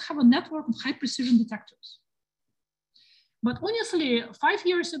will just have a network of high precision detectors. But honestly, 5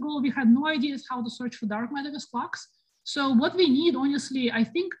 years ago, we had no ideas how to search for dark matter with clocks. So what we need, honestly, I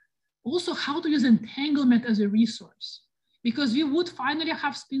think also how to use entanglement as a resource, because we would finally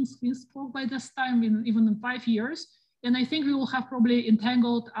have spin spoke by this time, even in 5 years. And I think we will have probably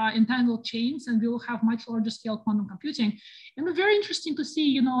entangled chains, and we will have much larger scale quantum computing. And it's very interesting to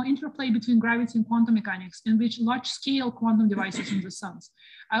see, interplay between gravity and quantum mechanics, in which large scale quantum devices in the sense.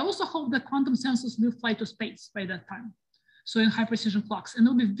 I also hope that quantum sensors will fly to space by that time. So in high precision clocks, and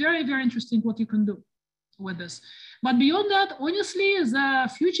it'll be very, very interesting what you can do with this. But beyond that, honestly, the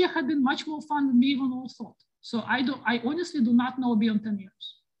future had been much more fun than we even all thought. So I honestly do not know beyond 10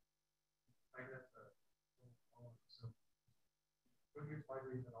 years.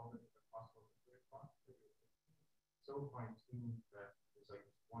 So fine-tuned that there's like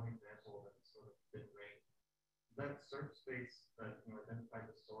one example that's sort of been range. That search space that identified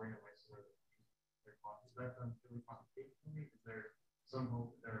the story of my sort of is that done really computationally? Is there some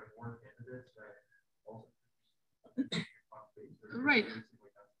hope that there are more candidates that also right?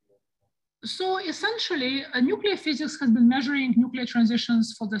 So essentially, nuclear physics has been measuring nuclear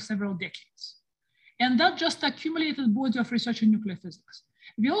transitions for the several decades. And that just accumulated body of research in nuclear physics.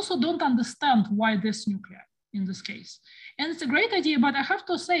 We also don't understand why this nuclear in this case. And it's a great idea, but I have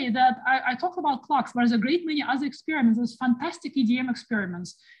to say that I talk about clocks, but there's a great many other experiments. There's fantastic EDM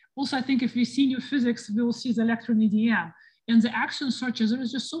experiments. Also, I think if we see new physics, we will see the electron EDM and the action searches. There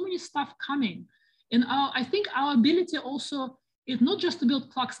is just so many stuff coming. And I think our ability also is not just to build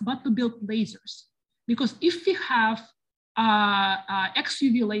clocks, but to build lasers. Because if we have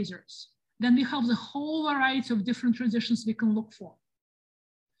XUV lasers, then we have the whole variety of different transitions we can look for.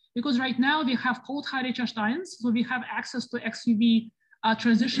 Because right now we have cold high recharged ions, so we have access to XUV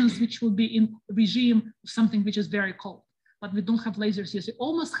transitions, which will be in regime of something which is very cold. But we don't have lasers yet. We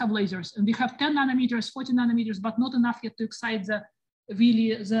almost have lasers, and we have 10 nanometers, 40 nanometers, but not enough yet to excite the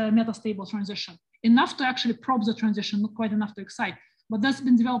metastable transition. Enough to actually probe the transition, not quite enough to excite. But that's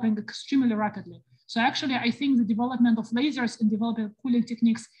been developing extremely rapidly. So actually, I think the development of lasers and developing cooling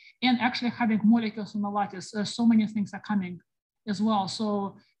techniques and actually having molecules in the lattice, so many things are coming as well.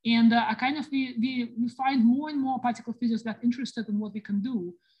 So, and we find more and more particle physicists that are interested in what we can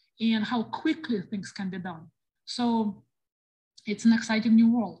do and how quickly things can be done. So it's an exciting new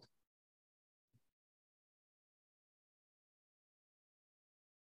world.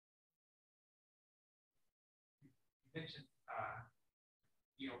 You mentioned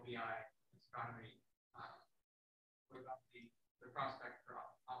ELBI astronomy. What about the prospect for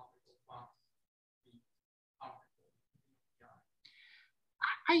optical clocks?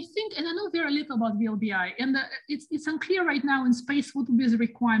 I think, and I know very little about VLBI, and it's unclear right now in space what would be the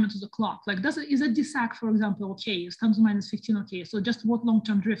requirement of the clock. Like, is a DSAC, for example, okay? Is 10 to the minus 15 okay? So just what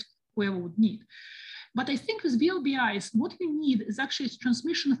long-term drift whoever would need. But I think with VLBIs, what we need is actually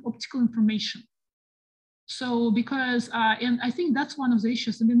transmission of optical information. So because, and I think that's one of the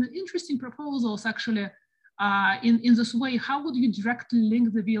issues. I mean, the interesting proposals actually in this way, how would you directly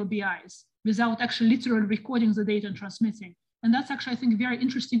link the VLBIs without actually literally recording the data and transmitting? And that's actually, I think, a very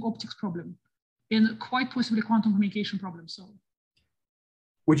interesting optics problem and quite possibly quantum communication problem. So,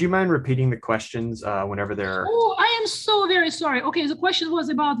 would you mind repeating the questions whenever they're? Oh, I am so very sorry. Okay, the question was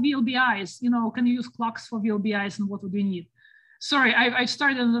about VLBIs. Can you use clocks for VLBIs and what would we need? Sorry, I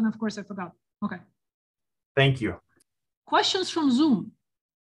started and then of course I forgot. Okay. Thank you. Questions from Zoom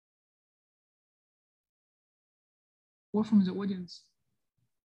or from the audience?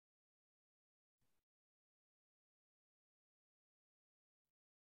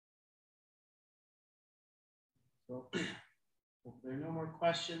 So if there are no more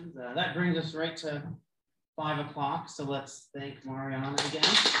questions, that brings us right to 5 o'clock, so let's thank Marianna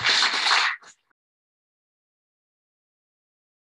again.